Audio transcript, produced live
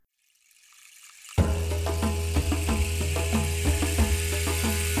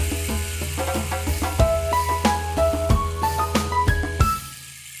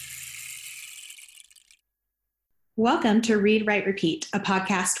Welcome to Read, Write, Repeat, a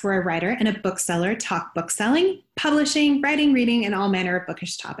podcast where a writer and a bookseller talk bookselling, publishing, writing, reading, and all manner of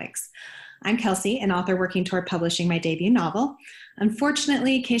bookish topics. I'm Kelsey, an author working toward publishing my debut novel.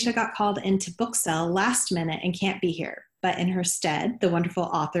 Unfortunately, Keisha got called into Booksell last minute and can't be here. But in her stead, the wonderful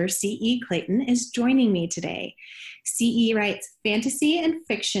author C.E. Clayton is joining me today. C.E. writes fantasy and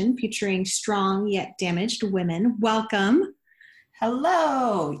fiction featuring strong yet damaged women. Welcome.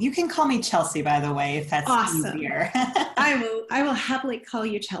 Hello. You can call me Chelsea, by the way, if that's Awesome. easier. I will happily call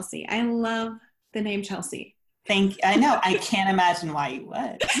you Chelsea. I love the name Chelsea. Thank you. I know. I can't imagine why you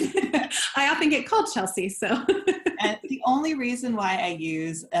would. I often get called Chelsea, so. And the only reason why I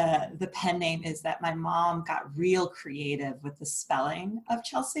use the pen name is that my mom got real creative with the spelling of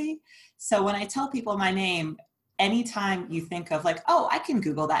Chelsea. So when I tell people my name, anytime you think of like, oh, I can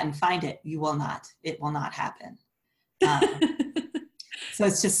Google that and find it, you will not. It will not happen. So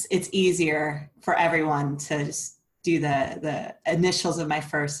it's easier for everyone to just do the initials of my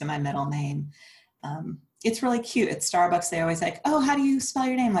first and my middle name. It's really cute. At Starbucks, they always like, oh, how do you spell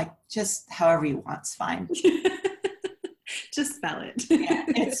your name? Like, just however you want, it's fine. Just spell it. Yeah,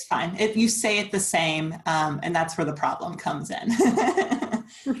 it's fine. If you say it the same, and that's where the problem comes in.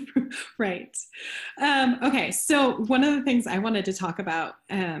 Right. Okay. So one of the things I wanted to talk about,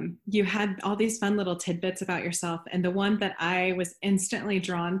 you had all these fun little tidbits about yourself. And the one that I was instantly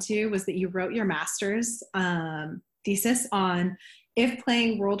drawn to was that you wrote your master's thesis on if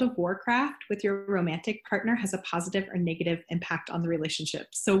playing World of Warcraft with your romantic partner has a positive or negative impact on the relationship.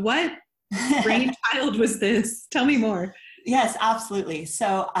 So what brainchild was this? Tell me more. Yes, absolutely.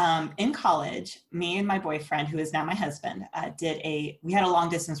 So in college, me and my boyfriend, who is now my husband, we had a long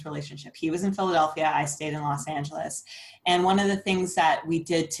distance relationship. He was in Philadelphia, I stayed in Los Angeles. And one of the things that we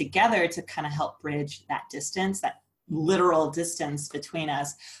did together to kind of help bridge that distance, that literal distance between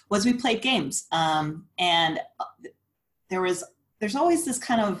us, was we played games. And there's always this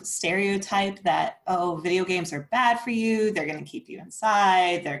kind of stereotype that, oh, video games are bad for you. They're going to keep you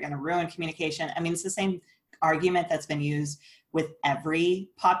inside. They're going to ruin communication. I mean, it's the same argument that's been used with every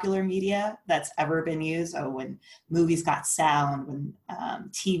popular media that's ever been used. Oh, when movies got sound, when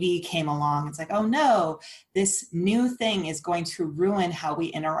TV came along, it's like, oh no, this new thing is going to ruin how we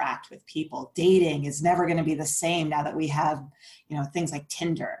interact with people. Dating is never going to be the same now that we have, things like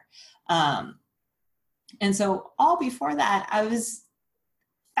Tinder. And so all before that, I was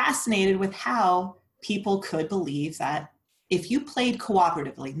fascinated with how people could believe that if you played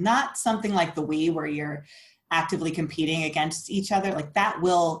cooperatively, not something like the Wii where you're actively competing against each other, like that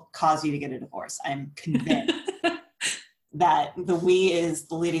will cause you to get a divorce. I'm convinced that the Wii is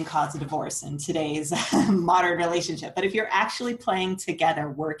the leading cause of divorce in today's modern relationship. But if you're actually playing together,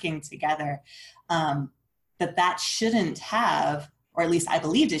 working together, that shouldn't have, or at least I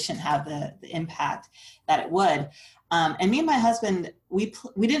believed it shouldn't have the impact that it would. And me and my husband, we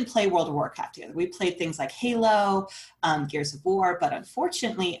didn't play World of Warcraft together. We played things like Halo, Gears of War, but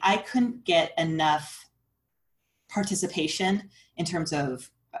unfortunately I couldn't get enough participation in terms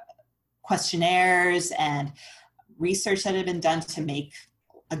of questionnaires and research that had been done to make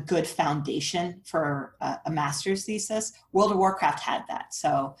a good foundation for a master's thesis. World of Warcraft had that,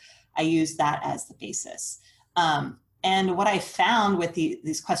 so I used that as the basis. And what I found with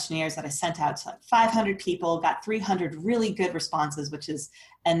these questionnaires that I sent out to like 500 people, got 300 really good responses, which is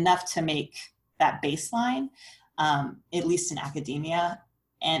enough to make that baseline, at least in academia.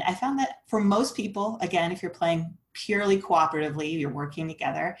 And I found that for most people, again, if you're playing purely cooperatively, you're working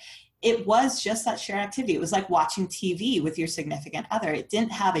together, it was just that shared activity. It was like watching TV with your significant other. It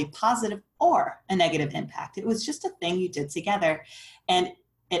didn't have a positive or a negative impact. It was just a thing you did together. And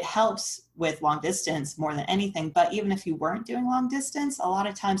it helps with long distance more than anything. But even if you weren't doing long distance, a lot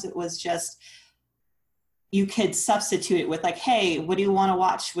of times it was just, you could substitute it with like, hey, what do you want to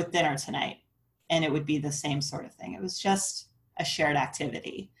watch with dinner tonight? And it would be the same sort of thing. It was just a shared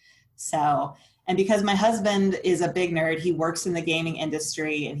activity. So, and because my husband is a big nerd, he works in the gaming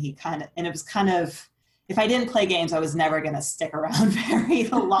industry, and it was kind of, if I didn't play games, I was never going to stick around very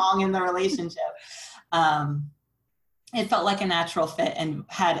long in the relationship. It felt like a natural fit and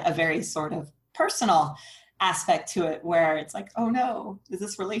had a very sort of personal aspect to it where it's like, oh no, is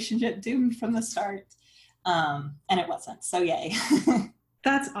this relationship doomed from the start? And it wasn't, so yay.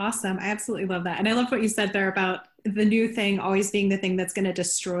 That's awesome. I absolutely love that. And I love what you said there about the new thing always being the thing that's going to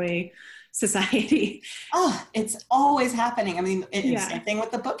destroy society. Oh, it's always happening. I mean, same thing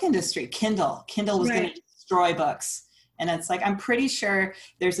with the book industry. Kindle was going to destroy books. And it's like, I'm pretty sure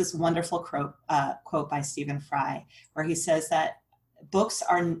there's this wonderful quote by Stephen Fry where he says that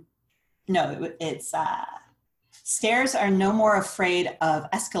stairs are no more afraid of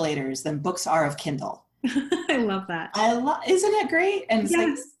escalators than books are of Kindle. I love that. Isn't it great? And it's like,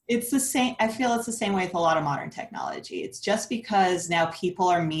 Yes. it's the same. I feel it's the same way with a lot of modern technology. It's just because now people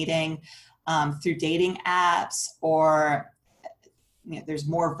are meeting through dating apps, or there's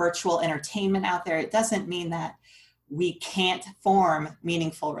more virtual entertainment out there. It doesn't mean that we can't form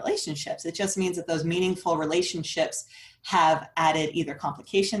meaningful relationships. It just means that those meaningful relationships have added either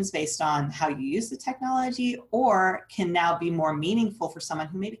complications based on how you use the technology, or can now be more meaningful for someone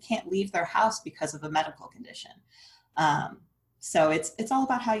who maybe can't leave their house because of a medical condition. So it's all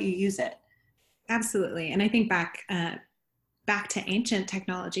about how you use it. Absolutely. And I think back to ancient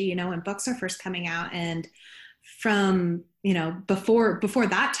technology, when books are first coming out, and from, before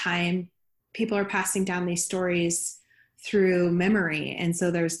that time, people are passing down these stories through memory. And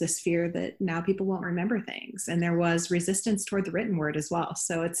so there's this fear that now people won't remember things. And there was resistance toward the written word as well.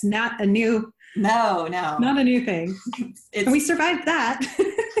 So it's not a new, not a new thing. And we survived that.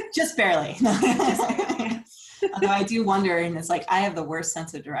 Just barely. Although I do wonder, and it's like, I have the worst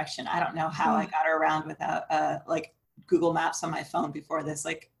sense of direction. I don't know how I got around without like Google Maps on my phone before this.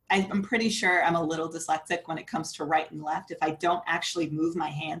 Like, I'm pretty sure I'm a little dyslexic when it comes to right and left. If I don't actually move my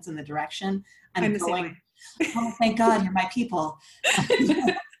hands in the direction I'm going, oh, thank God, you're my people.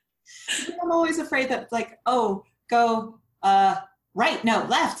 I'm always afraid that, like, oh, go right, no,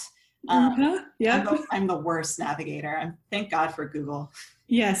 left. Yeah, I'm the worst navigator. Thank God for Google.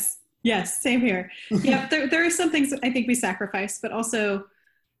 Yes, same here. Yeah, there are some things I think we sacrifice, but also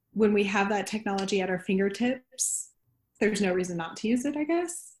when we have that technology at our fingertips, there's no reason not to use it, I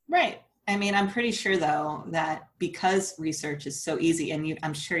guess. Right. I mean, I'm pretty sure, though, that because research is so easy, and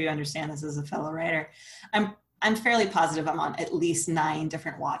I'm sure you understand this as a fellow writer, I'm fairly positive I'm on at least 9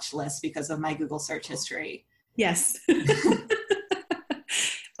 different watch lists because of my Google search history. Yes.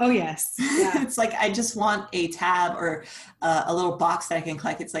 Oh, yes. Yeah. It's like, I just want a tab or a little box that I can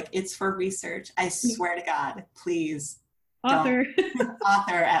click. It's like, it's for research. I swear to God, please. Author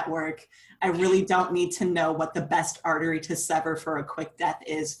at work. I really don't need to know what the best artery to sever for a quick death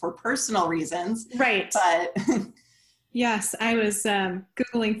is for personal reasons. Right. But yes, I was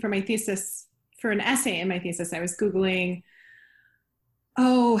Googling for my thesis, for an essay in my thesis. I was Googling,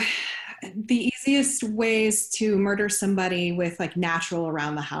 the easiest ways to murder somebody with like natural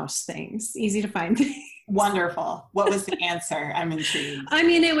around the house things, easy to find things. Wonderful. What was the answer? I'm intrigued. I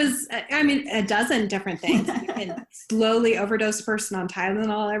mean, it was, a dozen different things. You can slowly overdose a person on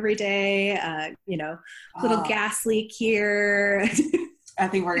Tylenol every day, little gas leak here. I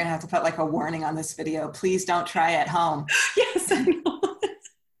think we're going to have to put like a warning on this video. Please don't try at home. Yes, I know.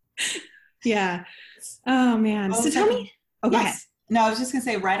 Yeah. Oh, man. So tell me. Oh, go ahead. No, I was just going to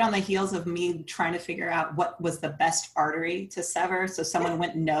say, right on the heels of me trying to figure out what was the best artery to sever so someone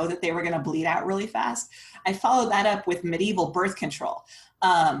wouldn't know that they were going to bleed out really fast, I followed that up with medieval birth control.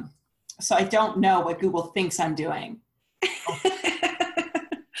 So I don't know what Google thinks I'm doing.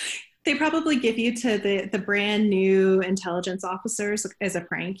 They probably give you to the brand new intelligence officers as a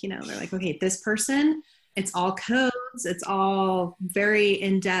prank. They're like, okay, this person, it's all codes. It's all very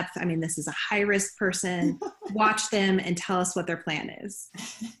in-depth. I mean, this is a high-risk person. Watch them and tell us what their plan is.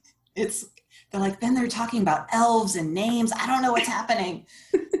 They're like, then they're talking about elves and names. I don't know what's happening.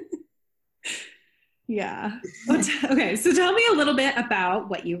 Yeah. Okay. So tell me a little bit about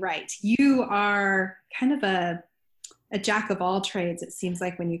what you write. You are kind of a jack of all trades, it seems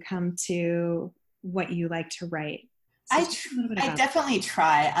like, when you come to what you like to write. So I definitely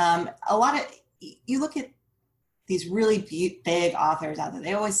try. You look at these really big authors out there,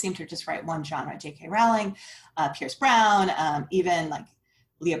 they always seem to just write one genre. J.K. Rowling, Pierce Brown, even like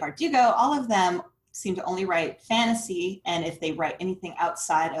Leigh Bardugo, all of them seem to only write fantasy. And if they write anything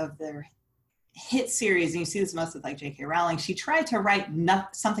outside of their hit series, and you see this most with like J.K. Rowling, she tried to write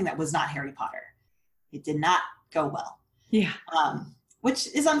something that was not Harry Potter. It did not go well. Yeah.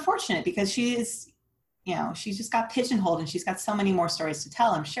 Which is unfortunate because she is, she's just got pigeonholed and she's got so many more stories to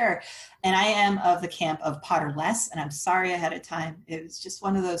tell, I'm sure. And I am of the camp of Potter less, and I'm sorry ahead of time. It was just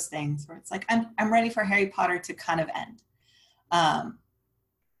one of those things where it's like, I'm ready for Harry Potter to kind of end.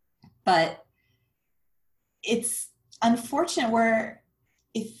 But it's unfortunate where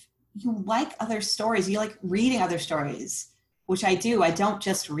if you like other stories, you like reading other stories, which I do. I don't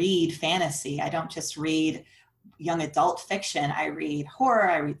just read fantasy. I don't just read young adult fiction. I read horror,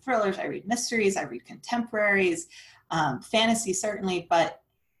 I read thrillers, I read mysteries, I read contemporaries, fantasy certainly. But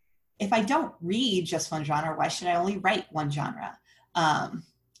if I don't read just one genre, why should I only write one genre?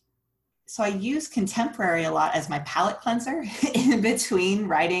 So I use contemporary a lot as my palate cleanser in between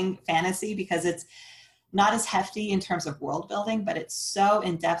writing fantasy, because it's not as hefty in terms of world building, but it's so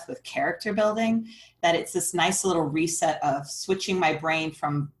in depth with character building that it's this nice little reset of switching my brain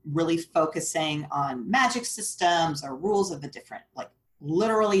from really focusing on magic systems or rules of a different, like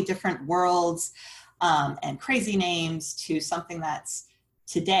literally different worlds and crazy names, to something that's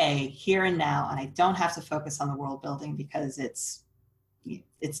today, here and now, and I don't have to focus on the world building because it's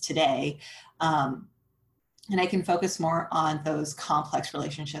today. And I can focus more on those complex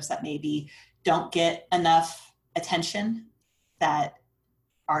relationships that maybe don't get enough attention, that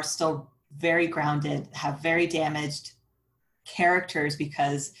are still very grounded, have very damaged characters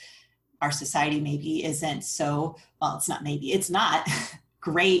because our society maybe isn't so, well, it's not maybe, it's not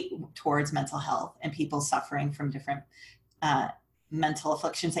great towards mental health and people suffering from different mental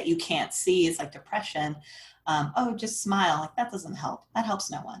afflictions that you can't see. It's like depression. Oh, just smile. Like, that doesn't help. That helps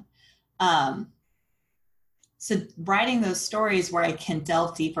no one. So writing those stories where I can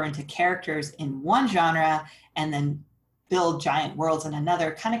delve deeper into characters in one genre and then build giant worlds in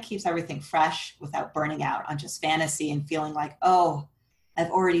another kind of keeps everything fresh without burning out on just fantasy and feeling like, oh,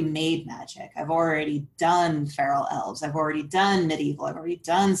 I've already made magic. I've already done feral elves. I've already done medieval. I've already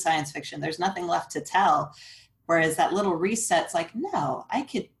done science fiction. There's nothing left to tell. Whereas that little reset's like, no, I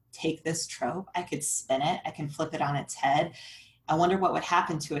could take this trope. I could spin it. I can flip it on its head. I wonder what would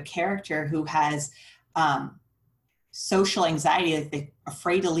happen to a character who has social anxiety, like they're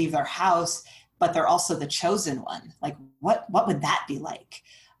afraid to leave their house, but they're also the chosen one. Like, what would that be like?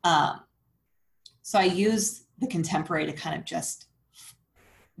 So I use the contemporary to kind of just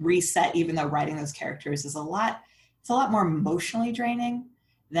reset, even though writing those characters is it's a lot more emotionally draining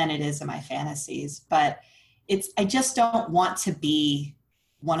than it is in my fantasies. But I just don't want to be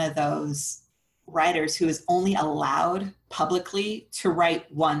one of those writers who is only allowed publicly to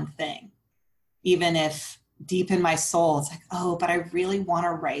write one thing, even if deep in my soul, it's like, oh, but I really want to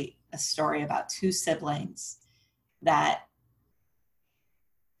write a story about two siblings that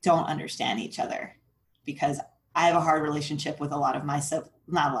don't understand each other, because I have a hard relationship with a lot of my siblings,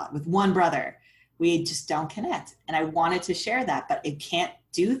 not a lot, with one brother. We just don't connect. And I wanted to share that, but it can't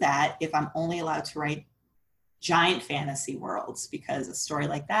do that if I'm only allowed to write giant fantasy worlds, because a story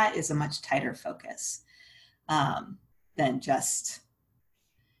like that is a much tighter focus than just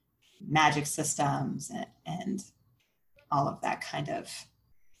magic systems and all of that kind of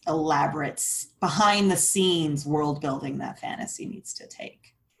elaborate behind the scenes world building that fantasy needs to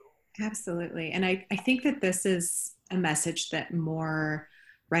take. Absolutely. And I think that this is a message that more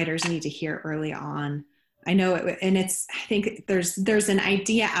writers need to hear early on. I know it, and I think there's an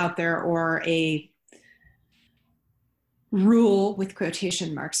idea out there, or a rule with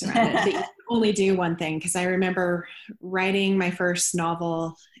quotation marks around it, that you can only do one thing. Because I remember writing my first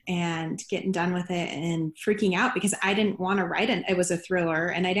novel and getting done with it and freaking out because I didn't want to write it was a thriller,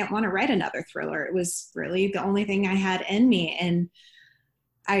 and I didn't want to write another thriller. It was really the only thing I had in me. And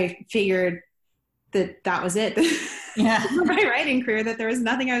I figured that was it. Yeah. For my writing career, that there was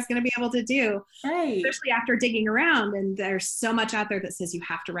nothing I was going to be able to do, right. Especially after digging around. And there's so much out there that says you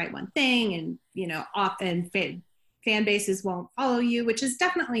have to write one thing, and, often fan bases won't follow you, which is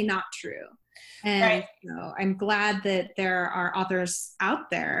definitely not true. And right. I'm glad that there are authors out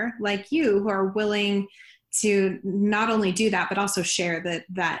there like you who are willing to not only do that, but also share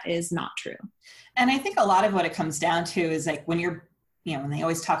that is not true. And I think a lot of what it comes down to is like when you're, when they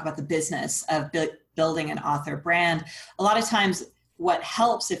always talk about the business of building an author brand, a lot of times what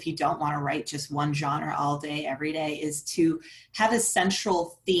helps if you don't want to write just one genre all day, every day, is to have a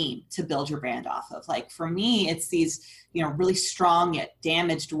central theme to build your brand off of. Like for me, it's these, really strong yet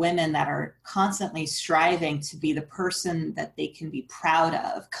damaged women that are constantly striving to be the person that they can be proud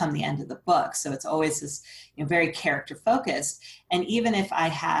of come the end of the book. So it's always this, very character focused. And even if I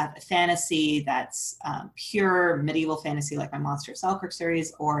have a fantasy that's pure medieval fantasy, like my Monster of Selkirk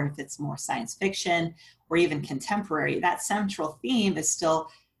series, or if it's more science fiction or even contemporary, that central theme is still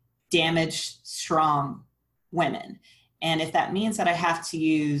damaged, strong women. And if that means that I have to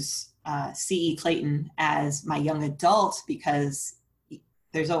use C.E. Clayton as my young adult, because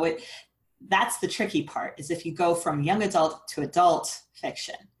there's always, that's the tricky part, is if you go from young adult to adult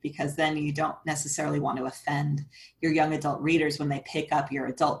fiction, because then you don't necessarily want to offend your young adult readers when they pick up your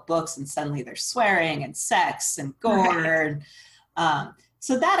adult books and suddenly there's swearing and sex and gore. Right.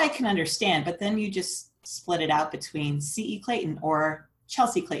 So that I can understand, but then you just split it out between C.E. Clayton or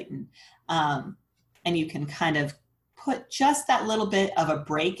Chelsea Clayton. And you can kind of put just that little bit of a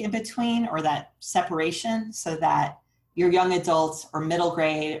break in between, or that separation, so that your young adults or middle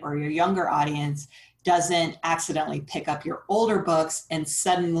grade or your younger audience doesn't accidentally pick up your older books and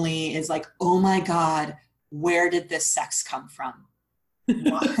suddenly is like, oh my God, where did this sex come from?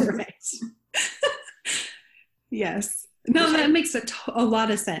 Right. Yes. No, that makes a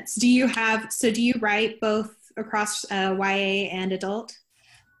lot of sense. Do you write both across YA and adult?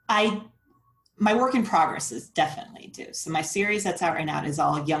 My work in progress is definitely do. So my series that's out right now is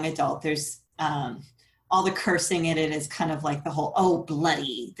all young adult. There's all the cursing in it is kind of like the whole, oh,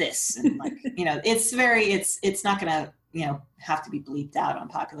 bloody this. And like, it's not going to, have to be bleeped out on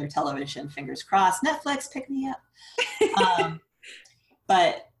popular television. Fingers crossed. Netflix, pick me up.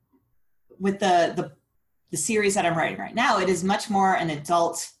 But with the series that I'm writing right now, it is much more an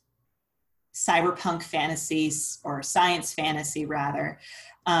adult cyberpunk fantasy, or science fantasy rather,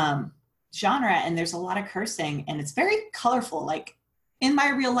 genre. And there's a lot of cursing and it's very colorful. Like in my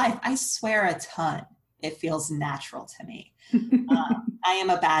real life, I swear a ton. It feels natural to me. I am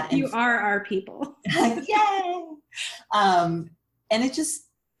a bad You are our people. Yay! And it just,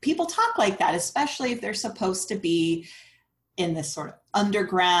 people talk like that, especially if they're supposed to be in this sort of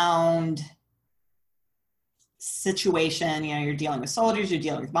underground situation. You're dealing with soldiers, you're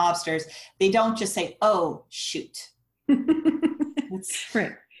dealing with mobsters. They don't just say, oh, shoot.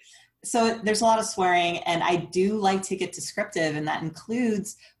 Right. So there's a lot of swearing, and I do like to get descriptive, and that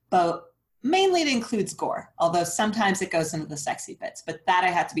includes mainly it includes gore, although sometimes it goes into the sexy bits, but that I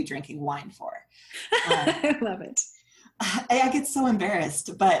have to be drinking wine for. I love it. I get so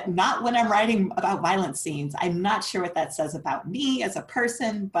embarrassed, but not when I'm writing about violent scenes. I'm not sure what that says about me as a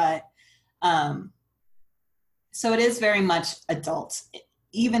person, but so it is very much adult.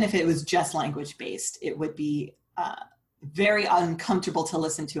 Even if it was just language based, it would be very uncomfortable to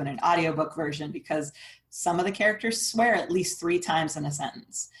listen to in an audiobook version because some of the characters swear at least 3 times in a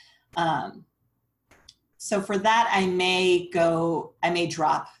sentence. So for that, I may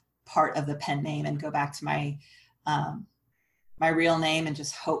drop part of the pen name and go back to my my real name and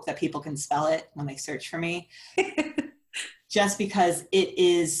just hope that people can spell it when they search for me. Just because it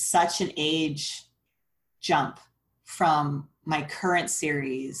is such an age jump from my current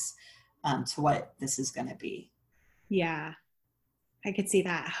series to what this is going to be. Yeah, I could see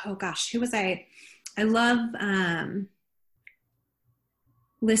that. Oh gosh, who was I? I love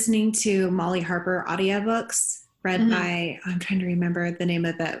listening to Molly Harper audiobooks read by, I'm trying to remember the name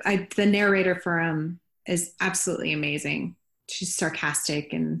of the narrator for is absolutely amazing. She's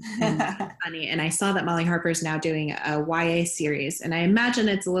sarcastic and funny. And I saw that Molly Harper is now doing a YA series. And I imagine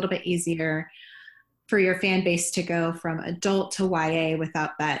it's a little bit easier for your fan base to go from adult to YA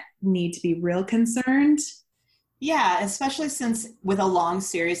without that need to be real concerned. Yeah, especially since with a long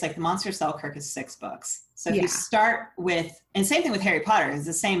series, like the Monster of Selkirk is 6 books. So if you start with, and same thing with Harry Potter, is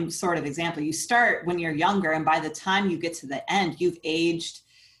the same sort of example. You start when you're younger, and by the time you get to the end, you've aged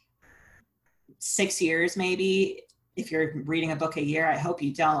 6 years maybe. If you're reading a book a year, I hope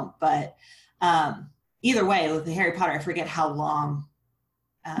you don't. But either way, with the Harry Potter, I forget how long.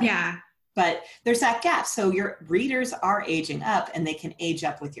 But there's that gap. So your readers are aging up, and they can age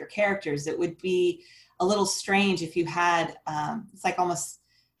up with your characters. It would be a little strange if you had, it's like almost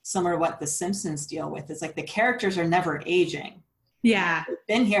similar to what The Simpsons deal with. It's like the characters are never aging. Yeah. They've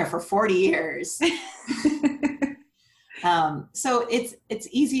been here for 40 years. So it's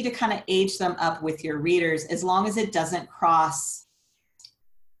easy to kind of age them up with your readers as long as it doesn't cross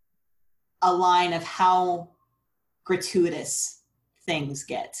a line of how gratuitous things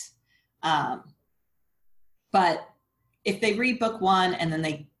get. But if they read book 1 and then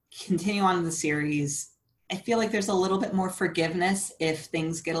they continue on in the series, I feel like there's a little bit more forgiveness if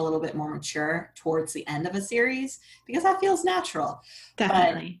things get a little bit more mature towards the end of a series, because that feels natural.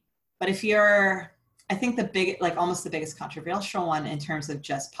 Definitely. But if I think almost the biggest controversial one in terms of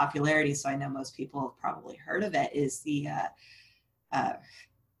just popularity, so I know most people have probably heard of it, is the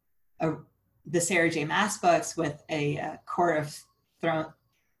Sarah J. Maas books with a Court of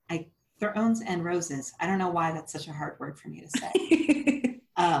Thrones and Roses. I don't know why that's such a hard word for me to say.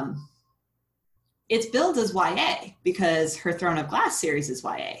 It's billed as YA because her Throne of Glass series is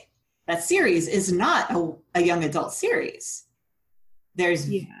YA. That series is not a young adult series. There's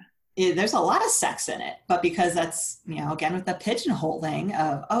a lot of sex in it, but because that's, again, with the pigeonholing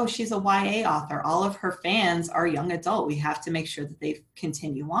of, oh, she's a YA author, all of her fans are young adult. We have to make sure that they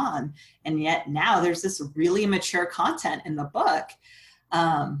continue on. And yet now there's this really mature content in the book.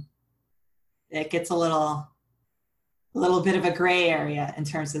 It gets a little bit of a gray area in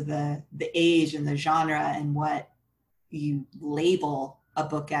terms of the age and the genre and what you label a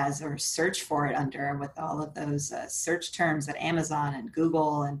book as or search for it under, with all of those search terms that Amazon and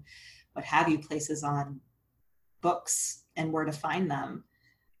Google and what have you places on books and where to find them.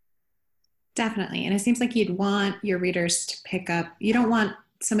 Definitely. And it seems like you'd want your readers to pick up, you don't want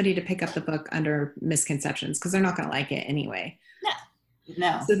somebody to pick up the book under misconceptions because they're not going to like it anyway.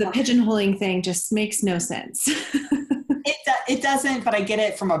 No. So the pigeonholing thing just makes no sense. It doesn't, but I get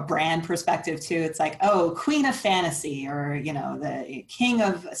it from a brand perspective too. It's like, oh, queen of fantasy, or, you know, the king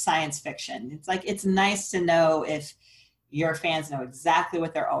of science fiction. It's like, it's nice to know if your fans know exactly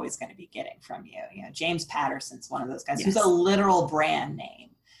what they're always going to be getting from you. You know, James Patterson's one of those guys who's a literal brand name.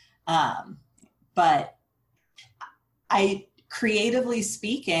 But creatively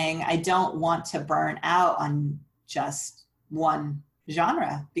speaking, I don't want to burn out on just one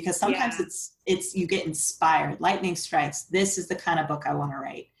genre, because sometimes it's you get inspired. Lightning strikes. This is the kind of book I want to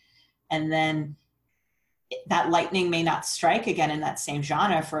write. And then that lightning may not strike again in that same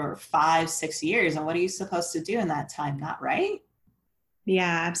genre for 5-6 years. And what are you supposed to do in that time? Not write?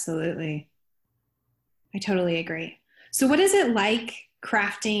 Yeah, absolutely. I totally agree. So what is it like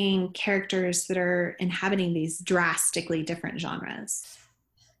crafting characters that are inhabiting these drastically different genres?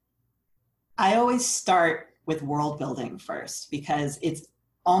 I always start with world building first, because it's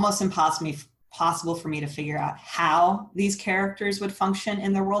almost impossible for me to figure out how these characters would function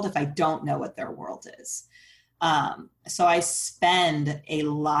in their world if I don't know what their world is. So I spend a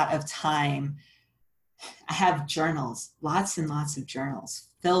lot of time. I have journals, lots and lots of journals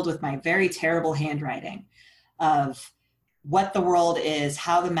filled with my very terrible handwriting of what the world is,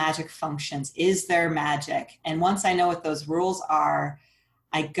 how the magic functions, is there magic? And once I know what those rules are,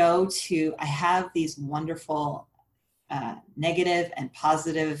 I have these wonderful negative and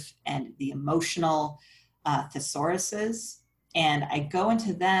positive and the emotional thesauruses. And I go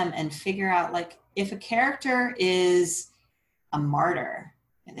into them and figure out, like, if a character is a martyr,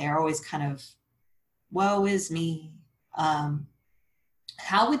 and they're always kind of, woe is me,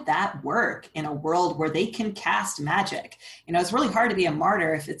 how would that work in a world where they can cast magic? You know, it's really hard to be a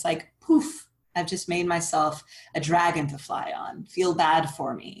martyr if it's like, poof, I've just made myself a dragon to fly on. Feel bad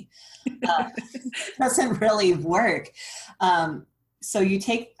for me. Doesn't really work. So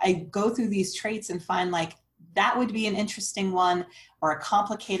I go through these traits and find, like, that would be an interesting one, or a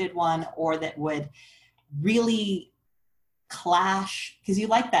complicated one, or that would really clash, because you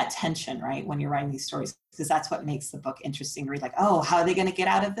like that tension, right, when you're writing these stories, because that's what makes the book interesting to read. Like, oh, how are they going to get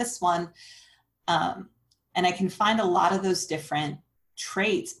out of this one? And I can find a lot of those different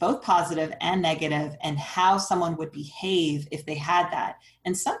traits, both positive and negative, and how someone would behave if they had that.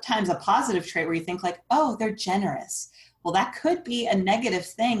 And sometimes a positive trait where you think, like, oh, they're generous. Well, that could be a negative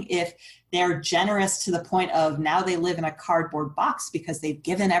thing if they're generous to the point of now they live in a cardboard box because they've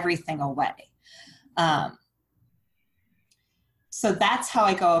given everything away. So that's how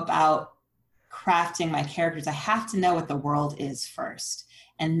I go about crafting my characters. I have to know what the world is first.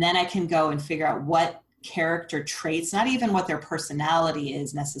 And then I can go and figure out what character traits, not even what their personality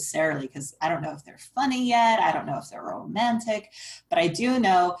is necessarily, because I don't know if they're funny yet. I don't know if they're romantic, but I do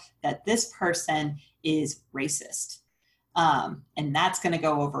know that this person is racist. And that's going to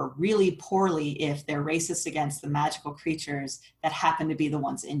go over really poorly if they're racist against the magical creatures that happen to be the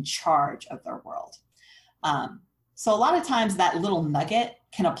ones in charge of their world. So a lot of times that little nugget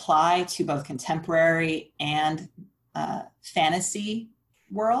can apply to both contemporary and fantasy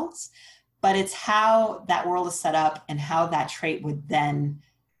worlds, but it's how that world is set up and how that trait would then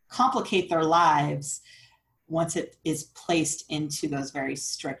complicate their lives once it is placed into those very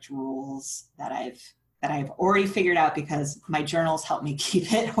strict rules that I've already figured out, because my journals help me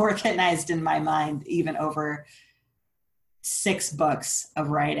keep it organized in my mind, even over 6 books of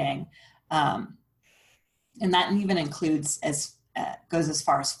writing. And that even includes goes as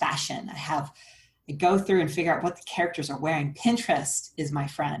far as fashion. I go through and figure out what the characters are wearing. Pinterest is my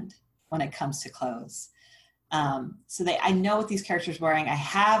friend when it comes to clothes. So I know what these characters are wearing. I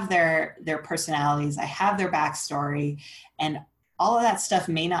have their personalities. I have their backstory, and all of that stuff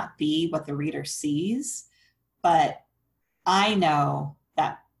may not be what the reader sees, but I know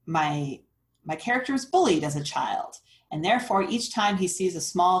that my character was bullied as a child. And therefore, each time he sees a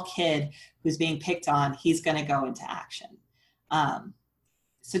small kid who's being picked on, he's going to go into action.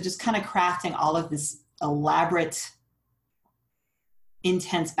 So just kind of crafting all of this elaborate,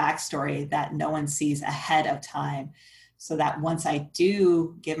 intense backstory that no one sees ahead of time, so that once I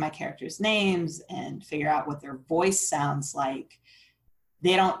do give my characters names and figure out what their voice sounds like,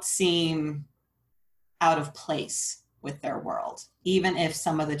 they don't seem out of place with their world, even if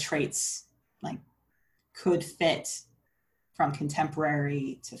some of the traits like could fit from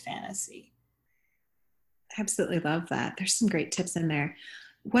contemporary to fantasy. Absolutely love that. There's some great tips in there.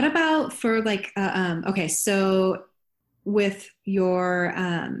 What about for like, okay, so with your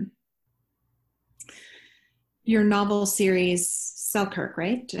novel series, Selkirk,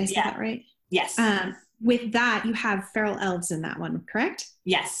 right? Did I say that right? Yes. With that, you have feral elves in that one, correct?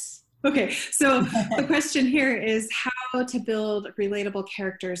 Yes. Okay, so the question here is, how how to build relatable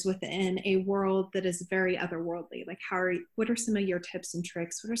characters within a world that is very otherworldly. Like what are some of your tips and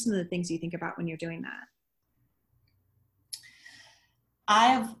tricks? What are some of the things you think about when you're doing that?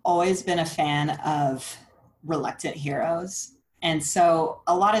 I've always been a fan of reluctant heroes. And so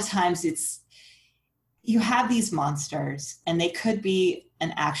a lot of times you have these monsters, and they could be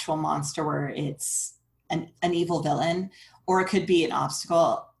an actual monster where it's an evil villain, or it could be an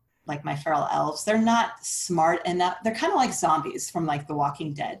obstacle like my feral elves. They're not smart enough. They're kind of like zombies from like The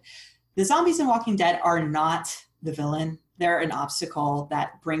Walking Dead. The zombies in Walking Dead are not the villain. They're an obstacle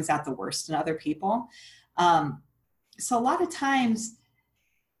that brings out the worst in other people. So a lot of times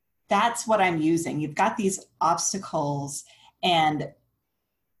that's what I'm using. You've got these obstacles and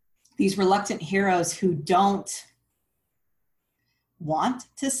these reluctant heroes who don't want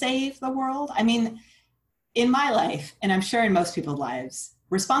to save the world. I mean, in my life, and I'm sure in most people's lives,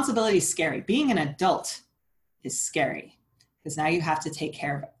 responsibility is scary. Being an adult is scary because now you have to take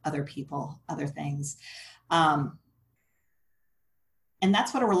care of other people, other things. And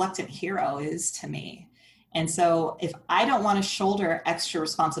that's what a reluctant hero is to me. And so if I don't want to shoulder extra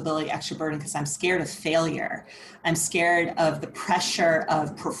responsibility, extra burden, because I'm scared of failure, I'm scared of the pressure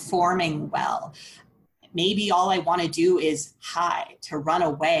of performing well, maybe all I want to do is hide, to run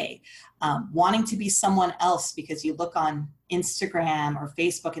away, wanting to be someone else because you look on Instagram or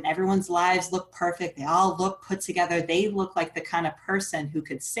Facebook and everyone's lives look perfect. They all look put together. They look like the kind of person who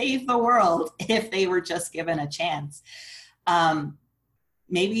could save the world if they were just given a chance.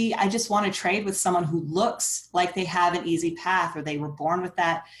 Maybe I just want to trade with someone who looks like they have an easy path, or they were born with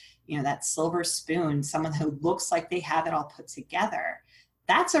that, that silver spoon, someone who looks like they have it all put together.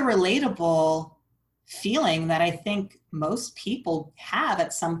 That's a relatable feeling that I think most people have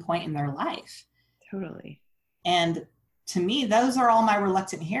at some point in their life. Totally. And to me, those are all my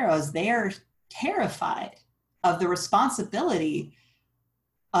reluctant heroes. They are terrified of the responsibility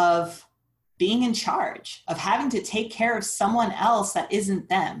of being in charge, of having to take care of someone else that isn't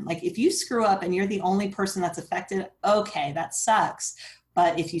them. Like if you screw up and you're the only person that's affected, okay, that sucks.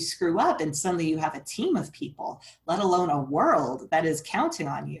 But if you screw up and suddenly you have a team of people, let alone a world that is counting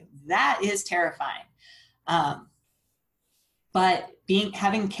on you, that is terrifying. But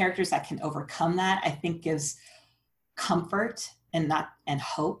having characters that can overcome that, I think gives comfort and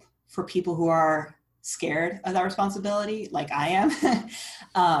hope for people who are scared of that responsibility, like I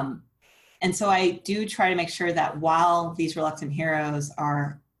am. And so I do try to make sure that while these reluctant heroes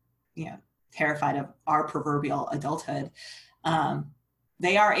are, terrified of our proverbial adulthood,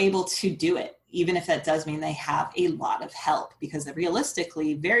 they are able to do it, even if that does mean they have a lot of help, because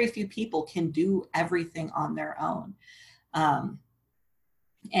realistically, very few people can do everything on their own.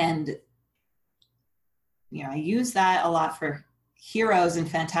 And I use that a lot for heroes in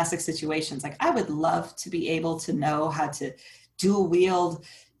fantastic situations. Like I would love to be able to know how to dual wield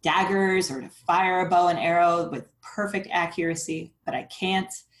daggers or to fire a bow and arrow with perfect accuracy, but I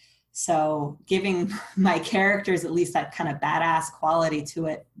can't. So giving my characters at least that kind of badass quality to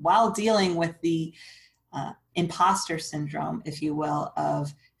it while dealing with the imposter syndrome, if you will,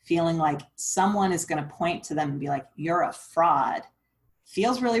 of feeling like someone is going to point to them and be like, you're a fraud,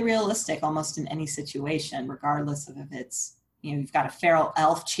 feels really realistic almost in any situation, regardless of if it's, you've got a feral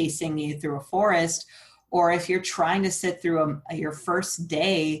elf chasing you through a forest, or if you're trying to sit through your first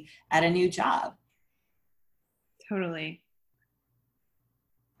day at a new job. Totally.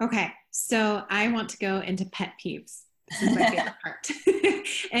 Okay, so I want to go into pet peeves. This is my favorite part.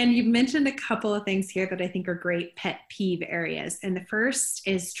 And you mentioned a couple of things here that I think are great pet peeve areas. And the first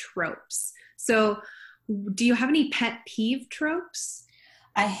is tropes. So do you have any pet peeve tropes?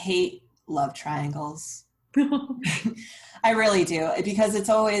 I hate love triangles. I really do, because it's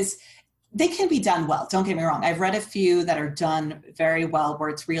always, they can be done well. Don't get me wrong. I've read a few that are done very well, where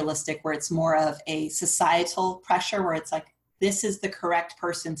it's realistic, where it's more of a societal pressure, where it's like, this is the correct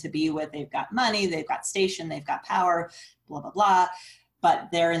person to be with. They've got money, they've got station, they've got power, blah, blah, blah. But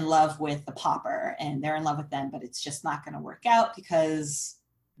they're in love with the pauper and they're in love with them, but it's just not going to work out because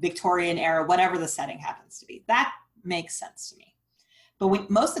Victorian era, whatever the setting happens to be. That makes sense to me. But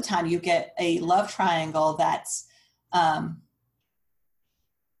most of the time you get a love triangle that's the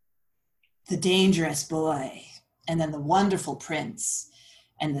dangerous boy and then the wonderful prince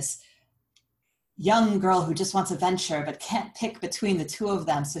and this young girl who just wants adventure but can't pick between the two of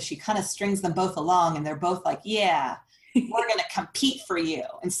them, so she kind of strings them both along and they're both like, yeah, we're gonna compete for you,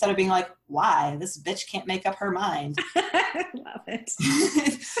 instead of being like, why, this bitch can't make up her mind. Love it.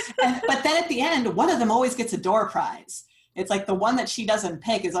 But then at the end, one of them always gets a door prize. It's like the one that she doesn't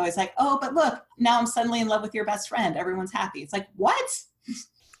pick is always like, oh, but look, now I'm suddenly in love with your best friend, everyone's happy. It's like, what?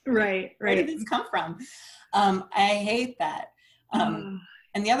 Right. Where did this come from? I hate that. And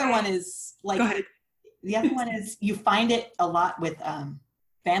the other one is like, go ahead. The other one is you find it a lot with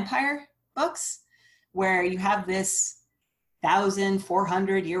vampire books, where you have this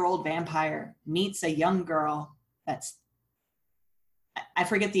 1,400-year-old vampire meets a young girl that's, I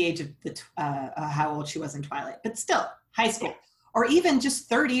forget the age of how old she was in Twilight, but still high school, or even just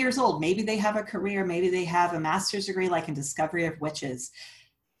 30 years old. Maybe they have a career, maybe they have a master's degree, like in Discovery of Witches.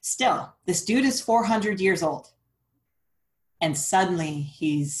 Still, this dude is 400 years old. And suddenly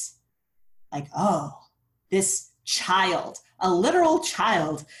he's like, oh, this child, a literal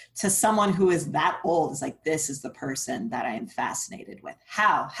child to someone who is that old is like, this is the person that I am fascinated with.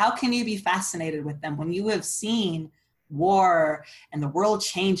 How can you be fascinated with them when you have seen war and the world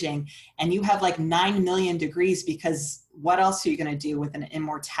changing and you have like 9 million degrees? Because what else are you going to do with an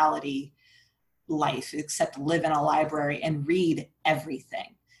immortality life except live in a library and read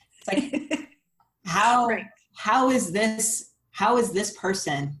everything? It's like, how is this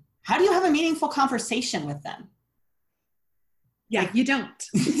person, how do you have a meaningful conversation with them? Yeah, like, you don't.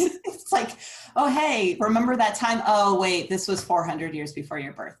 It's like, oh, hey, remember that time? Oh, wait, this was 400 years before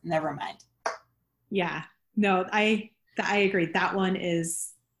your birth. Never mind. Yeah, no, I agree. That one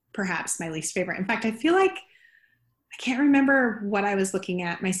is perhaps my least favorite. In fact, I feel like I can't remember what I was looking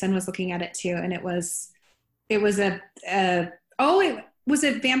at. My son was looking at it too. And it was Vampire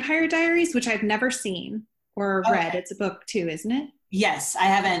Diaries, which I've never seen or read. It's a book too, isn't it? Yes, I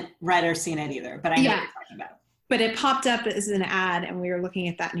haven't read or seen it either, but I know what you're talking about. But it popped up as an ad and we were looking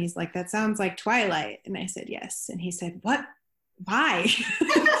at that and he's like, that sounds like Twilight. And I said, yes. And he said, what? Why?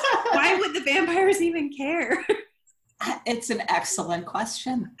 Why would the vampires even care? It's an excellent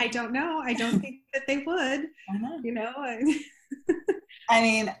question. I don't know. I don't think that they would. I know. You know? I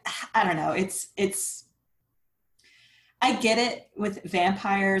mean, I don't know. I get it with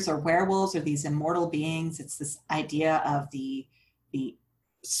vampires or werewolves or these immortal beings. It's this idea of the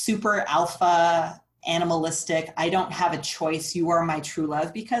super alpha animalistic, I don't have a choice, you are my true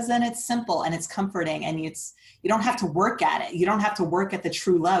love, because then it's simple and it's comforting and you don't have to work at it. You don't have to work at the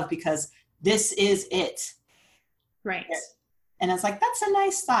true love because this is it. Right. And it's like, that's a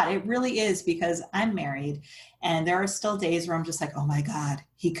nice thought. It really is, because I'm married and there are still days where I'm just like, oh my God,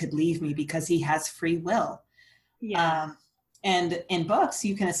 he could leave me because he has free will. Yeah. And in books,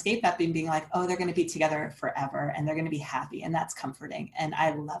 you can escape that being like, oh, they're going to be together forever and they're going to be happy. And that's comforting. And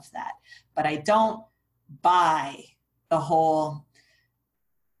I love that. But I don't buy the whole,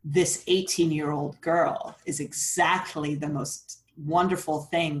 this 18-year-old girl is exactly the most wonderful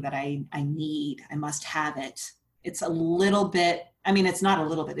thing that I need. I must have it. It's a little bit, I mean, it's not a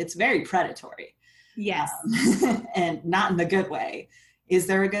little bit, it's very predatory. Yes. And not in the good way. Is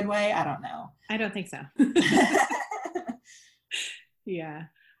there a good way? I don't know. I don't think so. Yeah.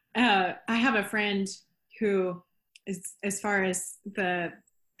 I have a friend who is, as far as the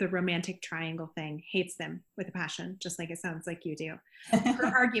romantic triangle thing, hates them with a passion, just like it sounds like you do. Her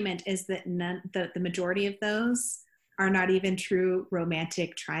argument is that the majority of those are not even true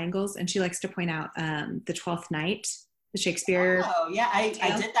romantic triangles. And she likes to point out the Twelfth Night, the Shakespeare. Oh, yeah. I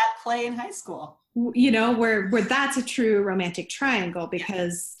did that play in high school. You know, where that's a true romantic triangle,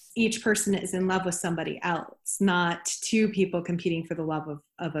 because each person is in love with somebody else, not two people competing for the love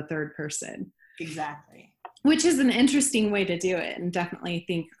of a third person. Exactly. Which is an interesting way to do it, and definitely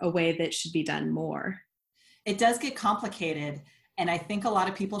think a way that should be done more. It does get complicated. And I think a lot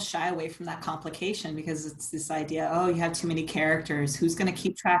of people shy away from that complication because it's this idea, oh, you have too many characters. Who's going to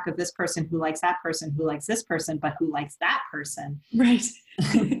keep track of this person who likes that person, who likes this person, but who likes that person? Right.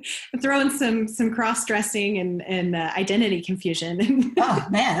 Throw in some cross-dressing and identity confusion. Oh,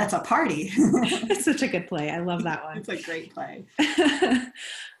 man, that's a party. It's such a good play. I love that one. It's a great play.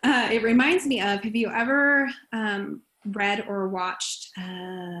 It reminds me of, have you ever read or watched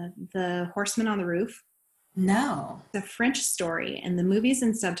The Horseman on the Roof? No. The French story, and the movies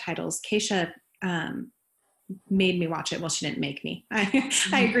and subtitles. Keisha made me watch it. Well, she didn't make me.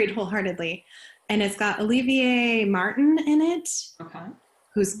 I agreed wholeheartedly. And it's got Olivier Martin in it,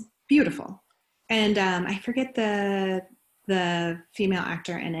 who's beautiful. And I forget the female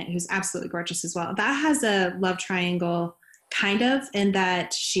actor in it, who's absolutely gorgeous as well. That has a love triangle, kind of, in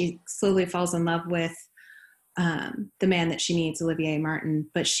that she slowly falls in love with the man that she meets, Olivier Martin,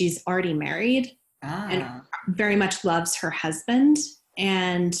 but she's already married. And very much loves her husband.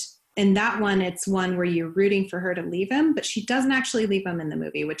 And in that one, it's one where you're rooting for her to leave him, but she doesn't actually leave him in the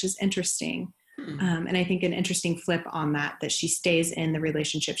movie, which is interesting. And I think an interesting flip on that she stays in the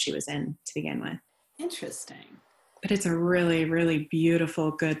relationship she was in to begin with. Interesting. But it's a really, really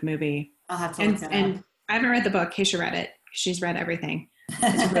beautiful, good movie. I'll have to look it up. And I haven't read the book. Keisha read it. She's read everything.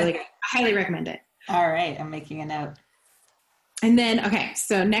 It's really good. I highly recommend it. All right, I'm making a note. And then, okay,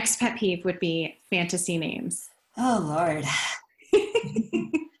 so next pet peeve would be fantasy names. Oh, Lord.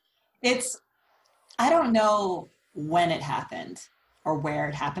 I don't know when it happened or where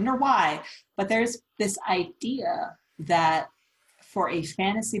it happened or why, but there's this idea that for a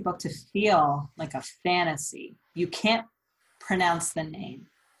fantasy book to feel like a fantasy, you can't pronounce the name.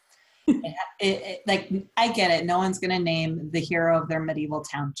 Like, I get it. No one's going to name the hero of their medieval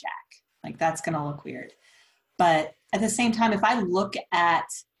town Jack. Like, that's going to look weird. But at the same time, if I look at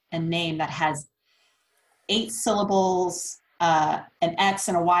a name that has 8 syllables, an X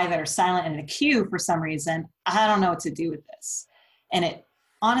and a Y that are silent and a Q for some reason, I don't know what to do with this. And it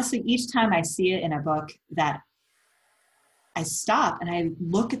honestly, each time I see it in a book that I stop and I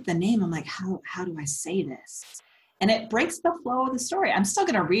look at the name, I'm like, how do I say this? And it breaks the flow of the story. I'm still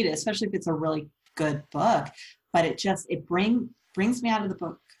going to read it, especially if it's a really good book, but it brings me out of the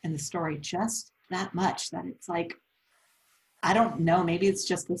book and the story just that much that it's like, I don't know, maybe it's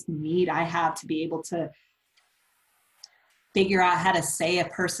just this need I have to be able to figure out how to say a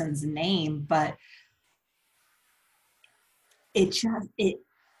person's name, but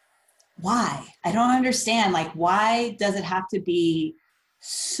why? I don't understand. Like, why does it have to be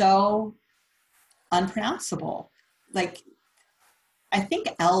so unpronounceable? Like, I think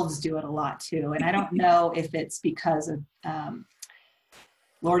elves do it a lot too. And I don't know if it's because of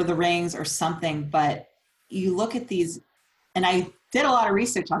Lord of the Rings or something, but you look at these, and I did a lot of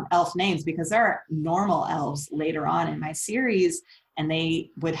research on elf names because there are normal elves later on in my series, and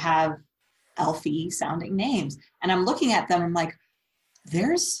they would have elfy sounding names. And I'm looking at them, I'm like,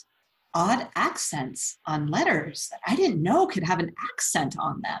 there's odd accents on letters that I didn't know could have an accent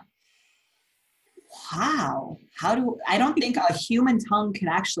on them. Wow. I don't think a human tongue can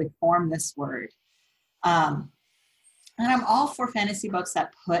actually form this word. And I'm all for fantasy books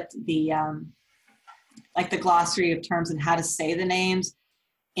that put the, like the glossary of terms and how to say the names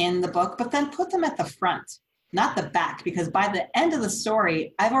in the book, but then put them at the front, not the back, because by the end of the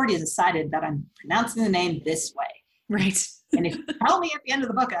story, I've already decided that I'm pronouncing the name this way. Right. And if you tell me at the end of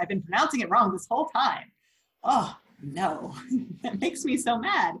the book, I've been pronouncing it wrong this whole time. Oh, no, that makes me so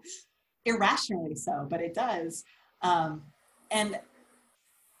mad. Irrationally so, but it does. And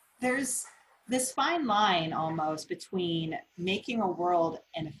there's this fine line almost between making a world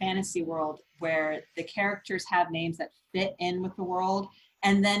and a fantasy world where the characters have names that fit in with the world,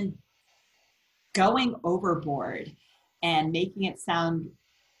 and then going overboard and making it sound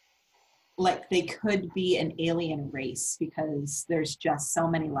like they could be an alien race because there's just so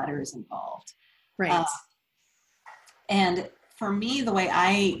many letters involved. Right. And for me, the way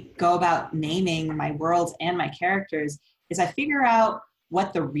I go about naming my worlds and my characters is I figure out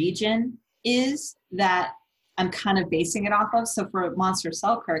what the region is that I'm kind of basing it off of. So for Monster of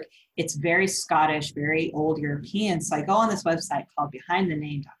Selkirk, it's very Scottish, very old European. So I go on this website called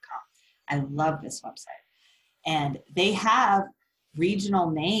BehindTheName.com. I love this website. And they have regional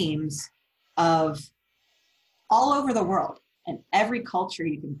names of all over the world and every culture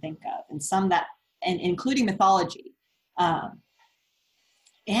you can think of, and some that, and including mythology.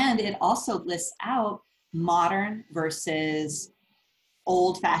 And it also lists out modern versus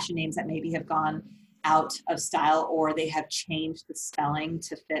old-fashioned names that maybe have gone out of style, or they have changed the spelling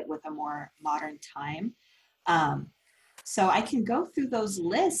to fit with a more modern time. So I can go through those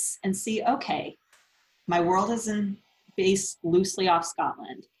lists and see, okay, my world is based loosely off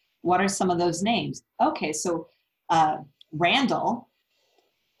Scotland. What are some of those names? Okay, so Randall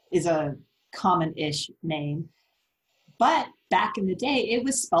is a common-ish name, but back in the day, it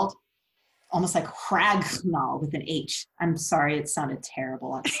was spelled almost like Hragnall with an H. I'm sorry, it sounded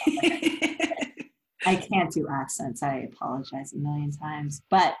terrible. I can't do accents. I apologize a million times.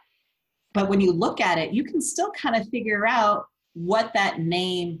 But when you look at it, you can still kind of figure out what that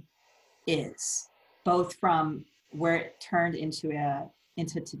name is, both from where it turned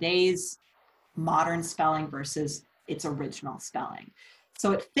into today's modern spelling versus its original spelling.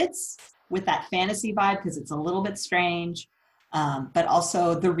 So it fits with that fantasy vibe because it's a little bit strange, but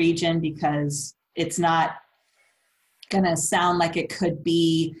also the region because it's not going to sound like it could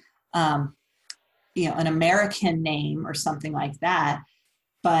be, an American name or something like that.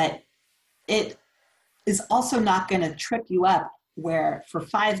 But it is also not going to trip you up where for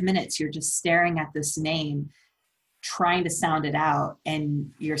 5 minutes you're just staring at this name, trying to sound it out,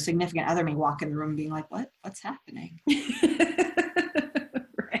 and your significant other may walk in the room being like, what's happening?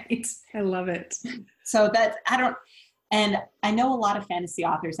 Right. I love it. So and I know a lot of fantasy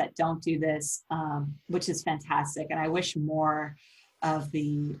authors that don't do this, which is fantastic. And I wish more of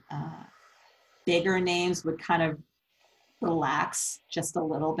the bigger names would kind of relax just a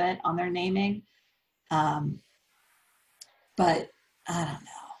little bit on their naming. But I don't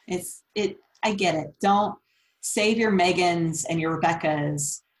know. I get it. Don't save your Megans and your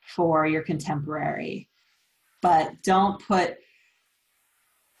Rebeccas for your contemporary, but don't put,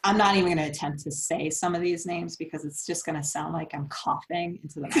 I'm not even going to attempt to say some of these names because it's just going to sound like I'm coughing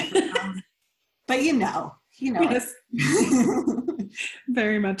into the microphone. But you know. Yes.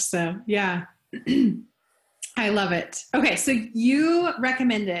 Very much so. Yeah. I love it. Okay. So you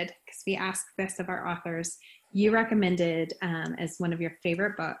recommended, because we asked this of our authors, you recommended as one of your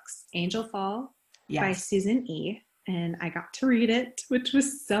favorite books, Angel Fall by Susan E. And I got to read it, which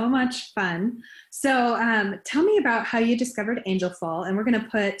was so much fun. So tell me about how you discovered Angel Fall. And we're going to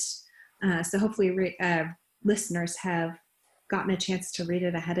put, so hopefully listeners have gotten a chance to read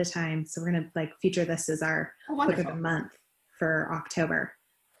it ahead of time. So we're going to feature this as our book of the month for October.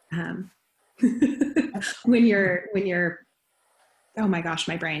 When you're oh my gosh,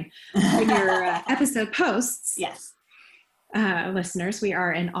 my brain. When your episode posts, yes, listeners, we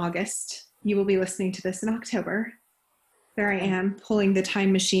are in August. You will be listening to this in October. There I am, pulling the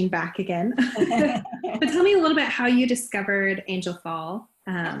time machine back again. But tell me a little bit how you discovered Angel Fall,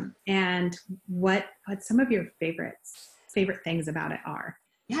 and what some of your favorite things about it are.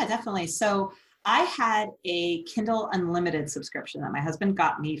 Yeah, definitely. So I had a Kindle Unlimited subscription that my husband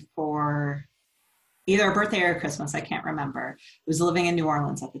got me for either a birthday or Christmas. I can't remember. I was living in New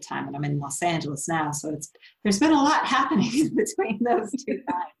Orleans at the time, and I'm in Los Angeles now. So there's been a lot happening between those two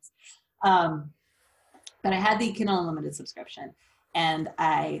times. But I had the Kindle Unlimited subscription, and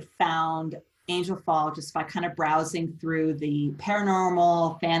I found Angel Fall just by kind of browsing through the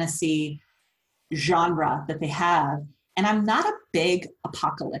paranormal fantasy genre that they have. And I'm not a big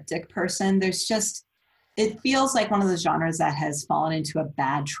apocalyptic person. It feels like one of those genres that has fallen into a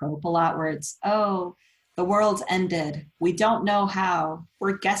bad trope a lot, where it's, oh, the world's ended. We don't know how.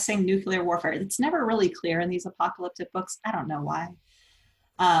 We're guessing nuclear warfare. It's never really clear in these apocalyptic books. I don't know why.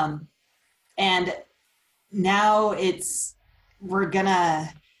 And now we're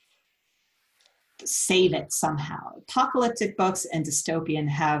gonna save it somehow. Apocalyptic books and dystopian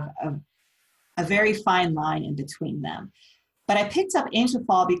have a very fine line in between them. But I picked up Angel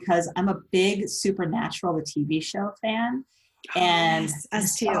Fall because I'm a big Supernatural, the TV show, fan. And yes,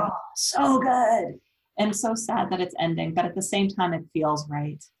 us too. So good. And so sad that it's ending, but at the same time, it feels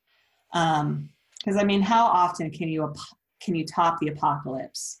right. Because I mean, how often can you top the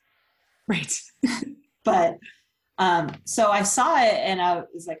apocalypse? Right. But so I saw it and I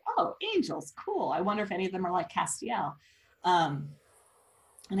was like, oh, angels, cool. I wonder if any of them are like Castiel.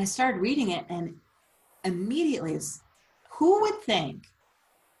 And I started reading it, and immediately, who would think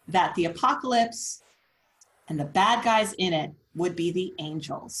that the apocalypse and the bad guys in it would be the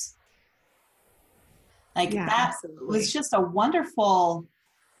angels? That absolutely was just a wonderful,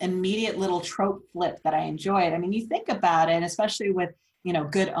 immediate little trope flip that I enjoyed. I mean, you think about it, especially with,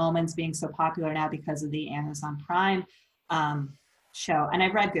 Good Omens being so popular now because of the Amazon Prime show. And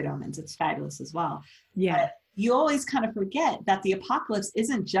I've read Good Omens. It's fabulous as well. Yeah. But you always kind of forget that the apocalypse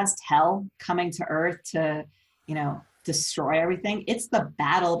isn't just hell coming to earth to, destroy everything. It's the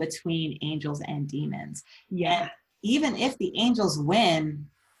battle between angels and demons. Yeah. And even if the angels win,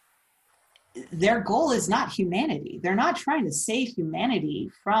 their goal is not humanity. They're not trying to save humanity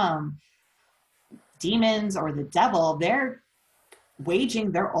from demons or the devil. They're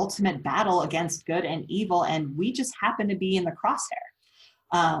waging their ultimate battle against good and evil, and we just happen to be in the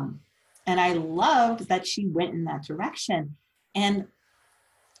crosshair. And I loved that she went in that direction. And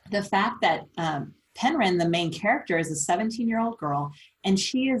the fact that Penryn, the main character, is a 17-year-old girl, and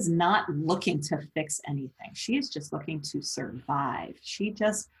she is not looking to fix anything. She is just looking to survive. She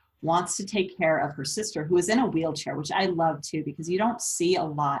just wants to take care of her sister, who is in a wheelchair, which I love too, because you don't see a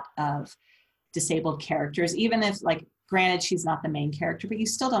lot of disabled characters, even if, granted, she's not the main character, but you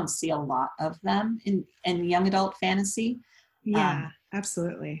still don't see a lot of them in young adult fantasy. Yeah,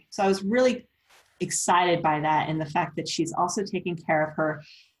 absolutely. So I was really excited by that, and the fact that she's also taking care of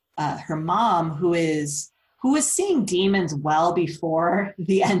her mom, who is seeing demons well before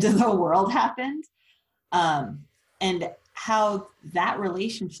the end of the world happened, and how that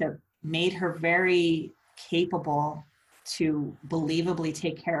relationship made her very capable to believably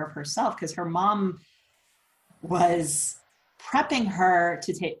take care of herself, because her mom was prepping her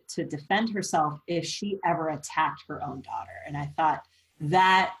to defend herself if she ever attacked her own daughter. And I thought,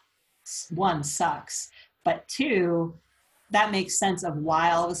 that, one, sucks, but two, that makes sense of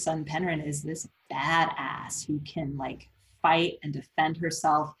why all of a sudden Penryn is this badass who can fight and defend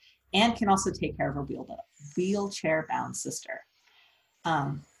herself and can also take care of her wheelchair bound sister.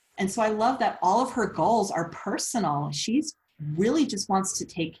 And so I love that all of her goals are personal. She's really just wants to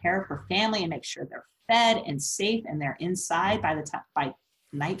take care of her family and make sure they're fed and safe and they're inside by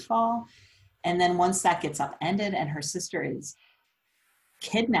nightfall. And then once that gets upended and her sister is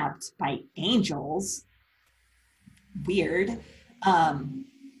kidnapped by angels, weird,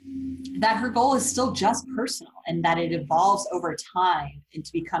 that her goal is still just personal and that it evolves over time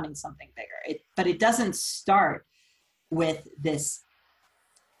into becoming something bigger. But it doesn't start with this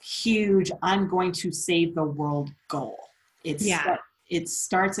huge, I'm going to save the world goal. It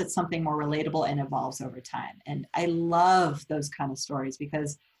starts at something more relatable and evolves over time. And I love those kind of stories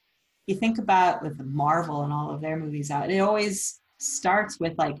because you think about with the Marvel and all of their movies out, it always starts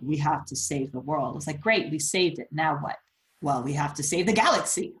with like, we have to save the world. It's like, great, we saved it. Now what? Well, we have to save the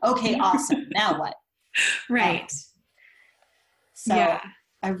galaxy. Okay, awesome. Now what? Right. So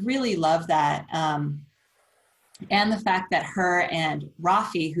I really love that. And the fact that her and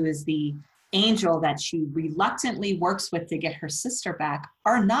Rafi, who is the angel that she reluctantly works with to get her sister back,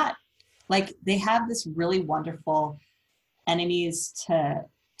 are not like, they have this really wonderful enemies to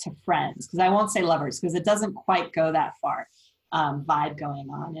friends, because I won't say lovers because it doesn't quite go that far, vibe going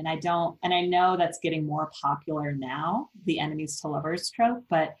on. And I know that's getting more popular now, the enemies to lovers trope,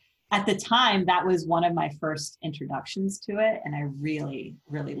 but at the time that was one of my first introductions to it. And I really,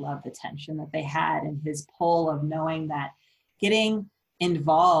 really loved the tension that they had and his pull of knowing that getting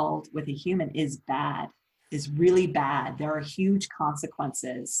involved with a human is bad, is really bad. There are huge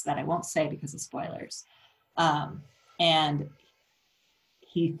consequences that I won't say because of spoilers. And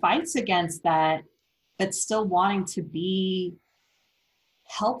he fights against that, but still wanting to be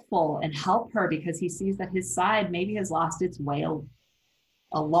helpful and help her because he sees that his side maybe has lost its way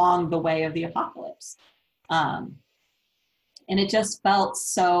along the way of the apocalypse. And it just felt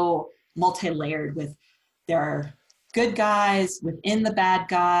so multi-layered with there are good guys within the bad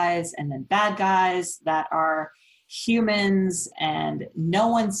guys and then bad guys that are humans and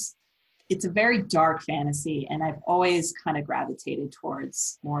it's a very dark fantasy. And I've always kind of gravitated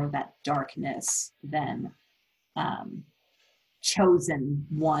towards more of that darkness than chosen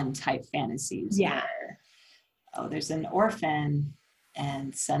one type fantasies. Yeah. Where, there's an orphan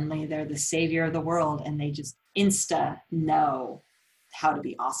and suddenly they're the savior of the world and they just insta know how to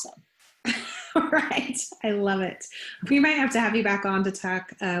be awesome. Right. I love it. We might have to have you back on to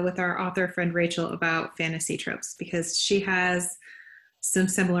talk with our author friend Rachel about fantasy tropes because she has some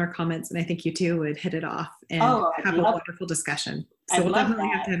similar comments and I think you two would hit it off and have a wonderful discussion. So we'll definitely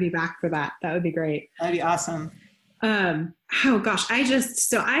have to have you back for that. That would be great. That'd be awesome. Oh gosh, I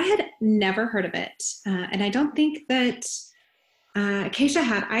had never heard of it. And I don't think that Keisha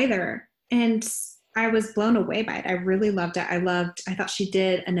had either. And I was blown away by it. I really loved it. I thought she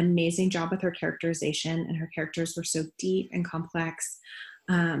did an amazing job with her characterization and her characters were so deep and complex.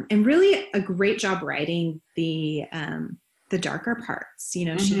 And really a great job writing the darker parts. You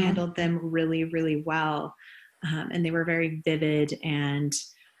know, she handled them really, really well. And they were very vivid and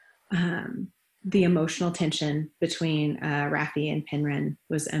the emotional tension between Rafi and Penryn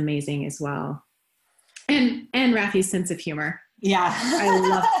was amazing as well. And Rafi's sense of humor. Yeah. I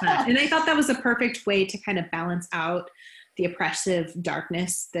loved that. And I thought that was a perfect way to kind of balance out the oppressive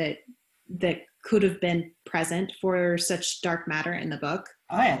darkness that could have been present for such dark matter in the book.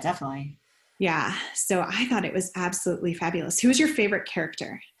 Oh yeah, definitely. Yeah. So I thought it was absolutely fabulous. Who was your favorite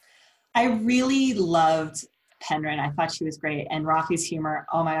character? I really loved Penryn. I thought she was great. And Rafi's humor,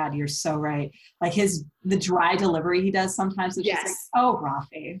 oh my God, you're so right. Like the dry delivery he does sometimes. It's just like, oh,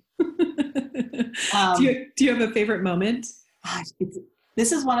 Rafi. Do you have a favorite moment?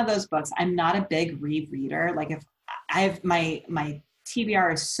 This is one of those books. I'm not a big rereader. Like if I have my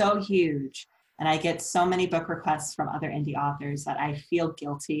TBR is so huge and I get so many book requests from other indie authors that I feel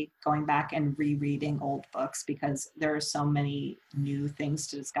guilty going back and rereading old books because there are so many new things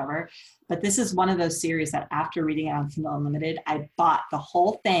to discover. But this is one of those series that after reading it on Kindle Unlimited, I bought the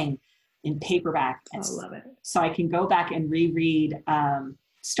whole thing in paperback. I love it. So I can go back and reread,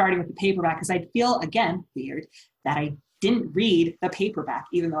 starting with the paperback, because I feel, again, weird, that I didn't read the paperback,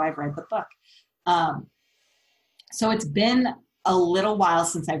 even though I've read the book. So it's been a little while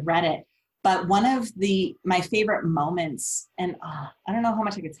since I've read it, but one of my favorite moments, and I don't know how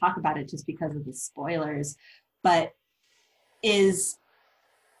much I could talk about it just because of the spoilers, but is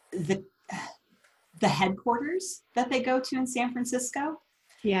the headquarters that they go to in San Francisco.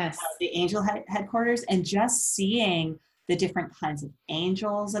 Yes. The angel headquarters, and just seeing the different kinds of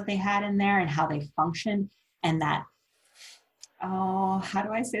angels that they had in there and how they functioned, and that, how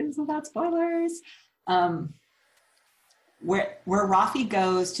do I say this without spoilers? Where Rafi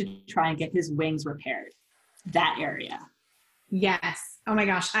goes to try and get his wings repaired, that area, Yes. Oh my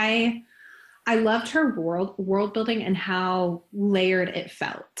gosh. I loved her world building and how layered it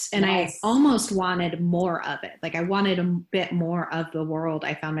felt. And Yes. I almost wanted more of it. Like I wanted a bit more of the world.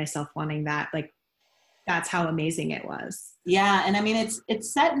 I found myself wanting that. Like that's how amazing it was. Yeah, and I mean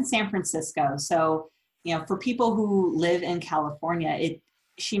it's set in San Francisco. So, for people who live in California,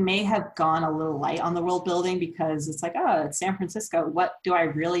 she may have gone a little light on the world building because it's like, oh, it's San Francisco. What do I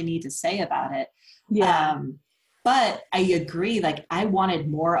really need to say about it? Yeah. But I agree, like I wanted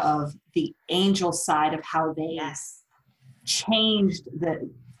more of the angel side of how they Yes. changed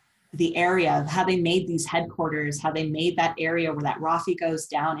the area, how they made these headquarters, how they made that area where that Rafi goes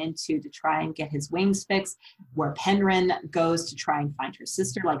down into to try and get his wings fixed, where Penryn goes to try and find her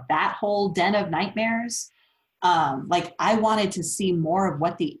sister, like that whole den of nightmares. Like I wanted to see more of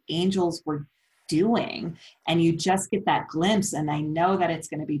what the angels were doing, and you just get that glimpse. And I know that it's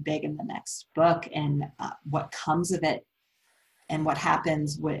going to be big in the next book, and what comes of it, and what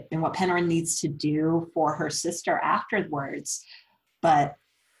happens with, and what Penryn needs to do for her sister afterwards. But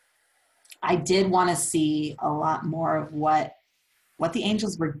I did want to see a lot more of what the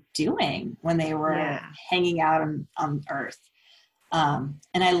angels were doing when they were hanging out on Earth.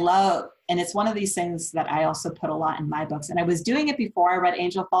 And it's one of these things that I also put a lot in my books. And I was doing it before I read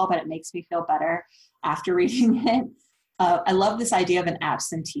Angel Fall, but it makes me feel better after reading it. I love this idea of an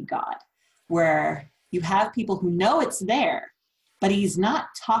absentee God, where you have people who know it's there, but he's not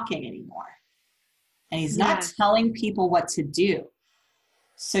talking anymore. And he's not telling people what to do.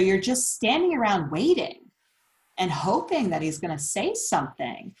 So you're just standing around waiting and hoping that he's going to say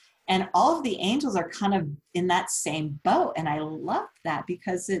something. And all of the angels are kind of in that same boat. And I love that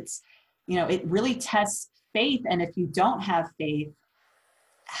because it's, it really tests faith. And if you don't have faith,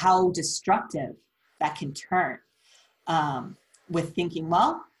 how destructive that can turn, with thinking,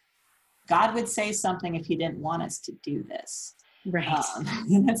 well, God would say something if he didn't want us to do this. Right.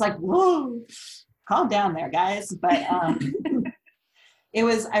 And it's like, whoa, calm down there, guys. But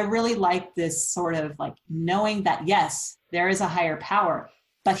I really like this sort of like knowing that, yes, there is a higher power,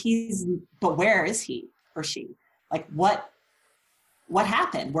 but where is he or she? Like what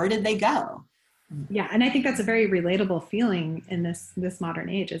happened? Where did they go? Yeah. And I think that's a very relatable feeling in this modern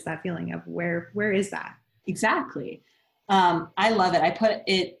age, is that feeling of where is that? Exactly. I love it. I put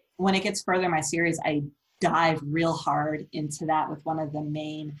it, when it gets further in my series, I dive real hard into that with one of the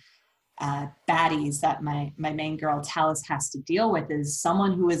main baddies that my main girl Tallis has to deal with, is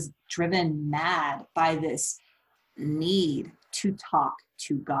someone who is driven mad by this need to talk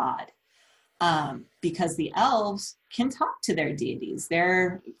to God, because the elves can talk to their deities.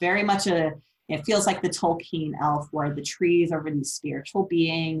 They're very much it feels like the Tolkien elf, where the trees are really spiritual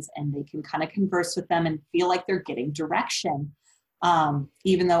beings and they can kind of converse with them and feel like they're getting direction,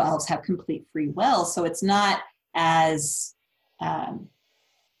 even though elves have complete free will. So it's not as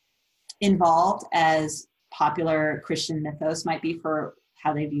involved as popular Christian mythos might be for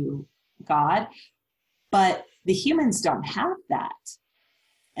how they view God, but the humans don't have that.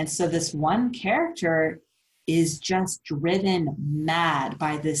 And so this one character is just driven mad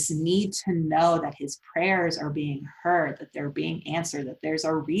by this need to know that his prayers are being heard, that they're being answered, that there's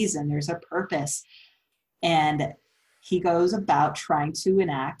a reason, there's a purpose. And he goes about trying to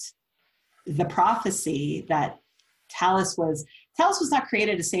enact the prophecy that Tallis was not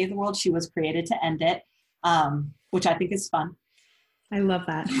created to save the world. She was created to end it, which I think is fun. I love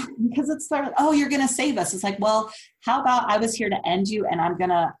that. Because it's like, oh, you're going to save us. It's like, well, how about I was here to end you, and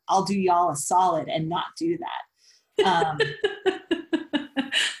I'll do y'all a solid and not do that.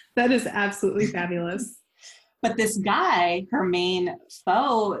 That is absolutely fabulous. But this guy, her main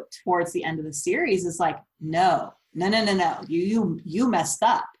foe towards the end of the series, is like, no, you messed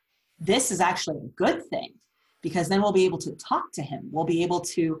up. This is actually a good thing, because then we'll be able to talk to him. We'll be able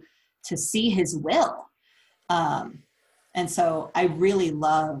to see his will. And so I really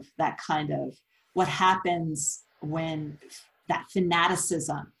love that kind of what happens when that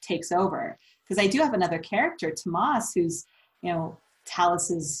fanaticism takes over. Because I do have another character, Tomas, who's,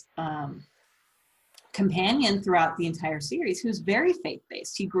 Tallis's companion throughout the entire series, who's very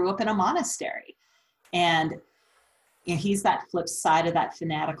faith-based. He grew up in a monastery. And he's that flip side of that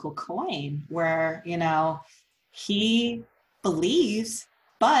fanatical coin where, he believes,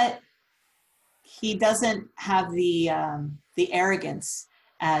 but he doesn't have the arrogance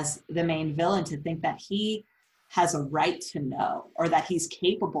as the main villain to think that he has a right to know, or that he's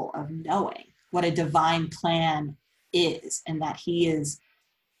capable of knowing what a divine plan is, and that he is,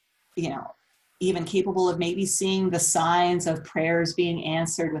 even capable of maybe seeing the signs of prayers being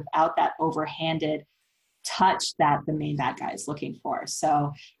answered without that overhanded touch that the main bad guy is looking for.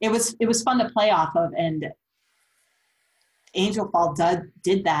 So it was fun to play off of, and Angelfall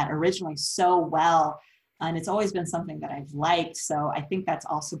did that originally so well. And it's always been something that I've liked. So I think that's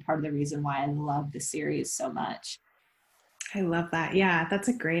also part of the reason why I love the series so much. I love that. Yeah, that's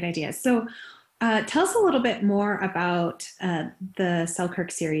a great idea. So tell us a little bit more about the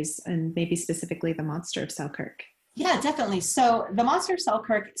Selkirk series and maybe specifically the Monster of Selkirk. Yeah, definitely. So the Monster of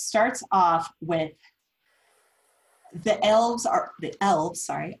Selkirk starts off with the elves are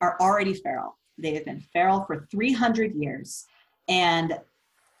already feral. They have been feral for 300 years. And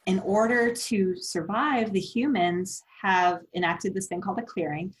in order to survive, the humans have enacted this thing called a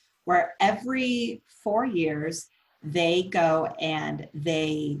clearing, where every 4 years they go and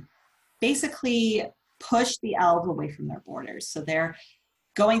they basically push the elves away from their borders. So they're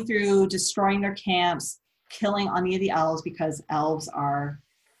going through, destroying their camps, killing any of the elves, because elves are,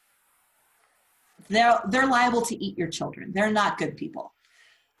 they're liable to eat your children. They're not good people.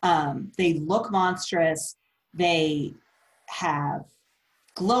 They look monstrous. They have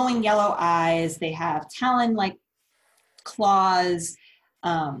glowing yellow eyes. They have talon-like claws.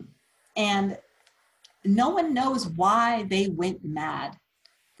 And no one knows why they went mad.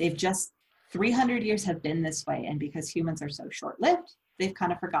 They've just, 300 years have been this way. And because humans are so short-lived, they've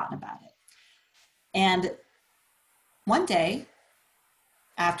kind of forgotten about it. And one day,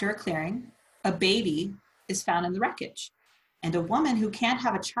 after a clearing, a baby is found in the wreckage. And a woman who can't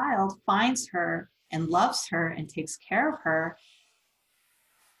have a child finds her and loves her and takes care of her.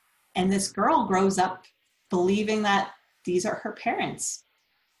 And this girl grows up believing that these are her parents.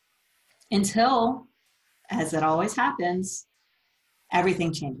 Until, as it always happens,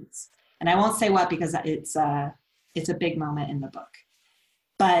 everything changes. And I won't say what, because it's a big moment in the book.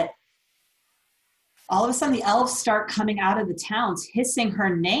 But all of a sudden the elves start coming out of the towns, hissing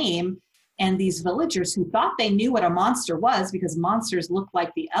her name. And these villagers who thought they knew what a monster was, because monsters look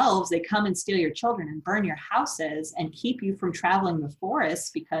like the elves, they come and steal your children and burn your houses and keep you from traveling the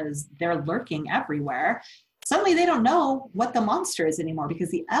forest because they're lurking everywhere. Suddenly they don't know what the monster is anymore,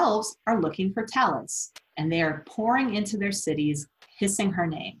 because the elves are looking for Talus and they are pouring into their cities, hissing her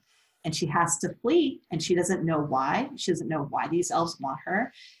name. And she has to flee, and she doesn't know why. She doesn't know why these elves want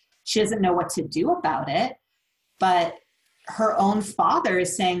her. She doesn't know what to do about it. But her own father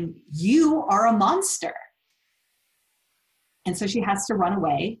is saying, you are a monster. And so she has to run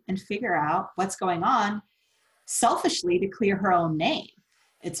away and figure out what's going on, selfishly, to clear her own name.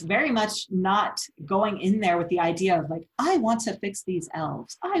 It's very much not going in there with the idea of like, I want to fix these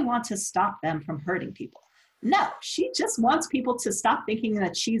elves. I want to stop them from hurting people. No, she just wants people to stop thinking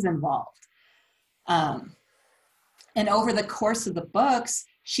that she's involved. And over the course of the books,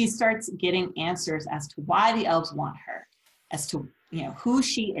 she starts getting answers as to why the elves want her, as to, you know, who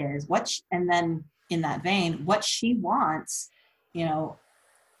she is, and then in that vein, what she wants, you know,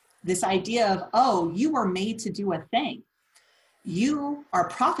 this idea of, oh, you were made to do a thing. You are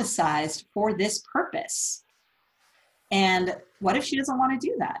prophesized for this purpose. And what if she doesn't want to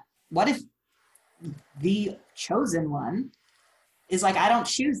do that? What if the chosen one is like, I don't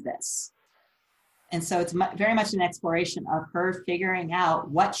choose this? And so it's very much an exploration of her figuring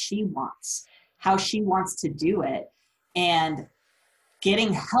out what she wants, how she wants to do it, and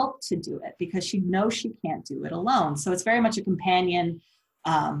getting help to do it, because she knows she can't do it alone. So it's very much a companion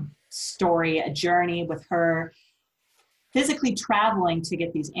story, a journey with her physically traveling to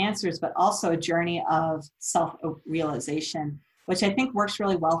get these answers, but also a journey of self-realization, which I think works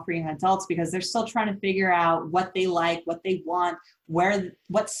really well for young adults, because they're still trying to figure out what they like, what they want,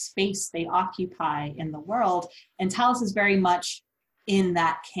 what space they occupy in the world. And Talus is very much in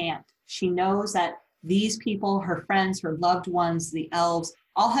that camp. She knows that these people, her friends, her loved ones, the elves,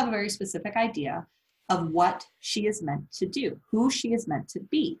 all have a very specific idea of what she is meant to do, who she is meant to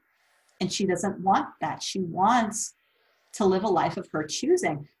be. And she doesn't want that. She wants to live a life of her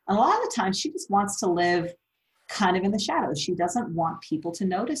choosing. And a lot of the times she just wants to live kind of in the shadows. She doesn't want people to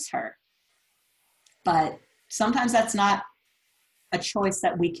notice her. But sometimes that's not a choice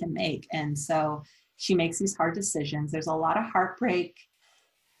that we can make. And so she makes these hard decisions. There's a lot of heartbreak.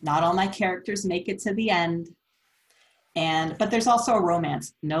 Not all my characters make it to the end. But there's also a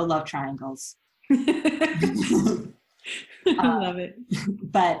romance. No love triangles. I love it.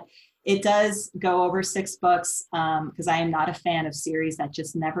 But it does go over 6 books, because I am not a fan of series that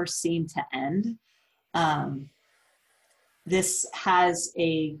just never seem to end. This has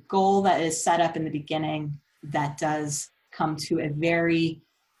a goal that is set up in the beginning that does come to a very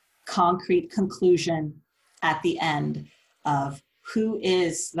concrete conclusion at the end of who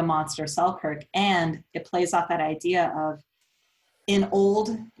is the monster Selkirk. And it plays off that idea of, in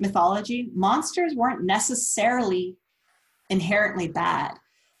old mythology, monsters weren't necessarily inherently bad.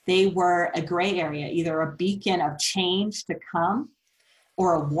 They were a gray area, either a beacon of change to come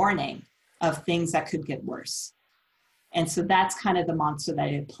or a warning of things that could get worse. And so that's kind of the monster that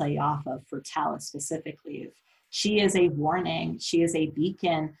I play off of for Talis specifically. She is a warning. She is a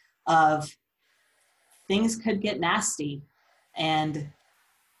beacon of things could get nasty. And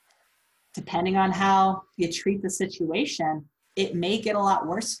depending on how you treat the situation, it may get a lot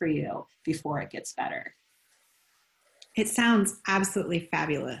worse for you before it gets better. It sounds absolutely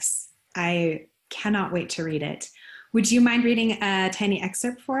fabulous. I cannot wait to read it. Would you mind reading a tiny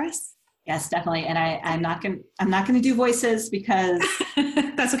excerpt for us? Yes, definitely. And I'm not gonna do voices because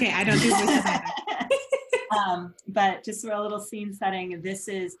that's okay. I don't do voices either. But just for a little scene setting, this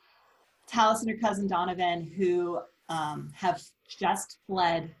is Talis and her cousin Donovan, who have just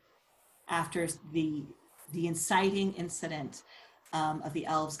fled after the inciting incident of the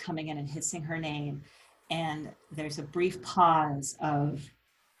elves coming in and hissing her name. And there's a brief pause of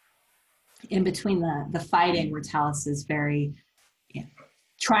in between the fighting where Talis is very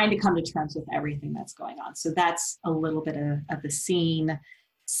trying to come to terms with everything that's going on. So that's a little bit of the scene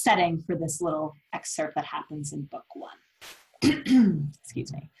setting for this little excerpt that happens in book 1.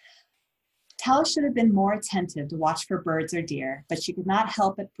 Excuse me. Talis should have been more attentive to watch for birds or deer, but she could not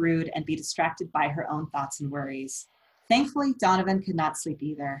help but brood and be distracted by her own thoughts and worries. Thankfully, Donovan could not sleep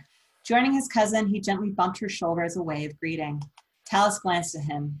either. Joining his cousin, he gently bumped her shoulder as a way of greeting. Talis glanced at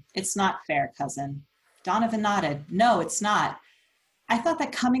him. "It's not fair, cousin." Donovan nodded. "No, it's not. I thought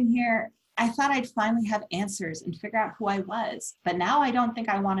that coming here, I thought I'd finally have answers and figure out who I was, but now I don't think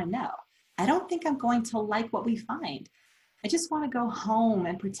I want to know. I don't think I'm going to like what we find. I just want to go home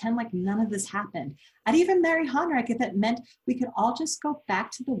and pretend like none of this happened. I'd even marry Honric if it meant we could all just go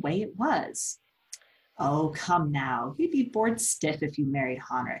back to the way it was." "Oh, come now. You'd be bored stiff if you married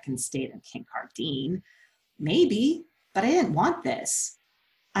Honric and stayed in Kincardine." "Maybe, but I didn't want this."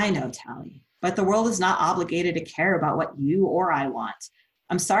 "I know, Tally, but the world is not obligated to care about what you or I want.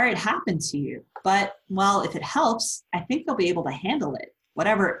 I'm sorry it happened to you, but, well, if it helps, I think they'll be able to handle it,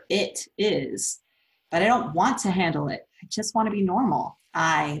 whatever it is. But I don't want to handle it. I just want to be normal."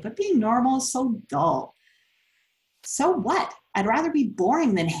 But being normal is so dull." "So what? I'd rather be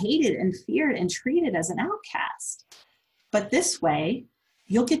boring than hated and feared and treated as an outcast." "But this way,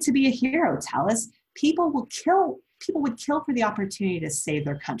 you'll get to be a hero, Talis. People would kill for the opportunity to save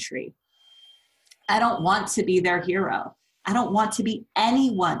their country." "I don't want to be their hero. I don't want to be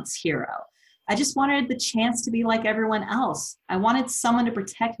anyone's hero. I just wanted the chance to be like everyone else. I wanted someone to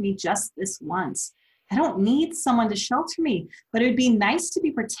protect me just this once. I don't need someone to shelter me, but it would be nice to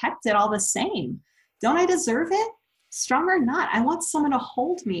be protected all the same. Don't I deserve it? Strong or not, I want someone to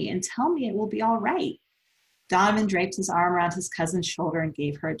hold me and tell me it will be all right." Donovan draped his arm around his cousin's shoulder and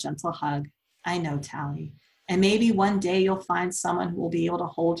gave her a gentle hug. "I know, Tally. And maybe one day you'll find someone who will be able to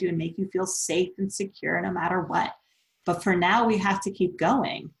hold you and make you feel safe and secure no matter what. But for now, we have to keep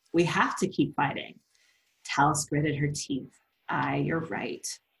going. We have to keep fighting." Talis gritted her teeth. You're right.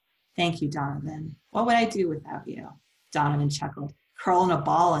 "Thank you, Donovan. What would I do without you?" Donovan chuckled. "Curl in a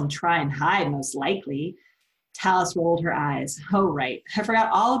ball and try and hide, most likely." Talis rolled her eyes. "Oh, right. I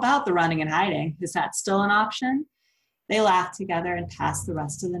forgot all about the running and hiding. Is that still an option?" They laughed together and passed the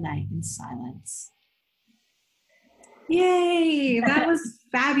rest of the night in silence. Yay! That was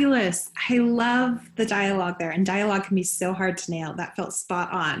fabulous. I love the dialogue there, and dialogue can be so hard to nail. That felt spot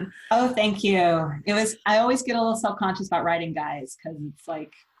on. Oh, thank you. I always get a little self-conscious about writing guys because it's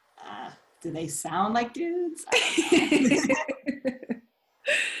like, do they sound like dudes?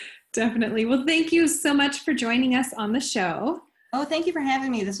 Definitely. Well, thank you so much for joining us on the show. Oh, thank you for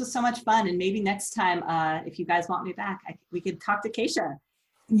having me. This was so much fun. And maybe next time, if you guys want me back, we could talk to Keisha.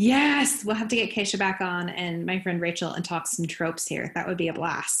 Yes, we'll have to get Keisha back on and my friend Rachel and talk some tropes here. That would be a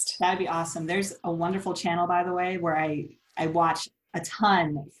blast. That'd be awesome. There's a wonderful channel, by the way, where I watch a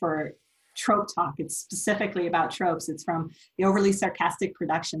ton for trope talk. It's specifically about tropes. It's from the Overly Sarcastic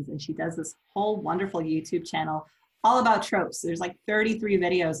Productions, and she does this whole wonderful YouTube channel all about tropes. There's like 33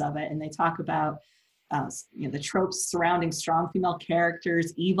 videos of it, and they talk about the tropes surrounding strong female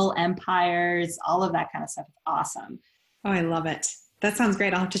characters, evil empires, all of that kind of stuff. It's awesome. Oh, I love it. That sounds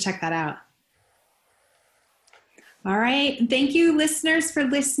great. I'll have to check that out. All right. Thank you, listeners, for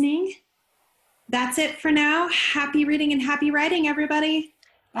listening. That's it for now. Happy reading and happy writing, everybody.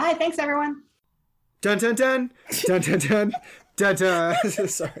 Bye. Thanks, everyone. Dun, dun, dun. Dun, dun, dun. Dun, dun.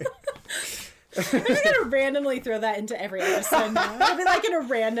 Sorry. I'm just going to randomly throw that into every episode now. It'll be like in a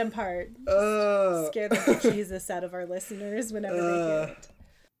random part. Scare the bejesus out of our listeners whenever they hear it.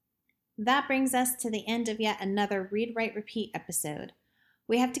 That brings us to the end of yet another Read, Write, Repeat episode.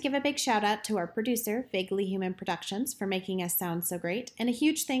 We have to give a big shout out to our producer, Vaguely Human Productions, for making us sound so great, and a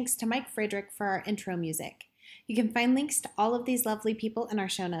huge thanks to Mike Friedrich for our intro music. You can find links to all of these lovely people in our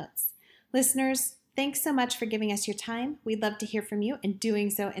show notes. Listeners, thanks so much for giving us your time. We'd love to hear from you, and doing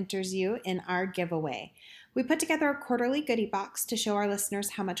so enters you in our giveaway. We put together a quarterly goodie box to show our listeners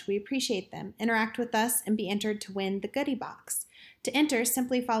how much we appreciate them. Interact with us and be entered to win the goodie box. To enter,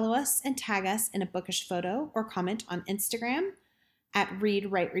 simply follow us and tag us in a bookish photo or comment on Instagram at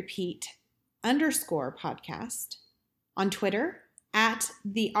readwritrepeat_podcast, on Twitter at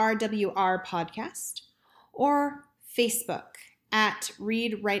the RWR podcast, or Facebook at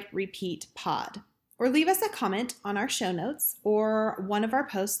Read Write Repeat Pod. Or leave us a comment on our show notes or one of our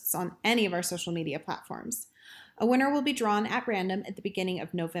posts on any of our social media platforms. A winner will be drawn at random at the beginning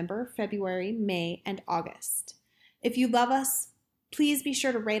of November, February, May, and August. If you love us, please be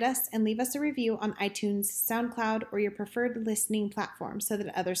sure to rate us and leave us a review on iTunes, SoundCloud, or your preferred listening platform so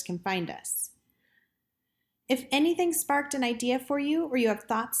that others can find us. If anything sparked an idea for you or you have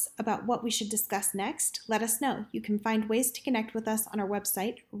thoughts about what we should discuss next, let us know. You can find ways to connect with us on our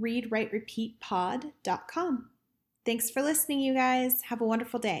website, readwriterepeatpod.com. Thanks for listening, you guys. Have a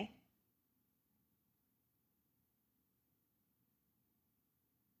wonderful day.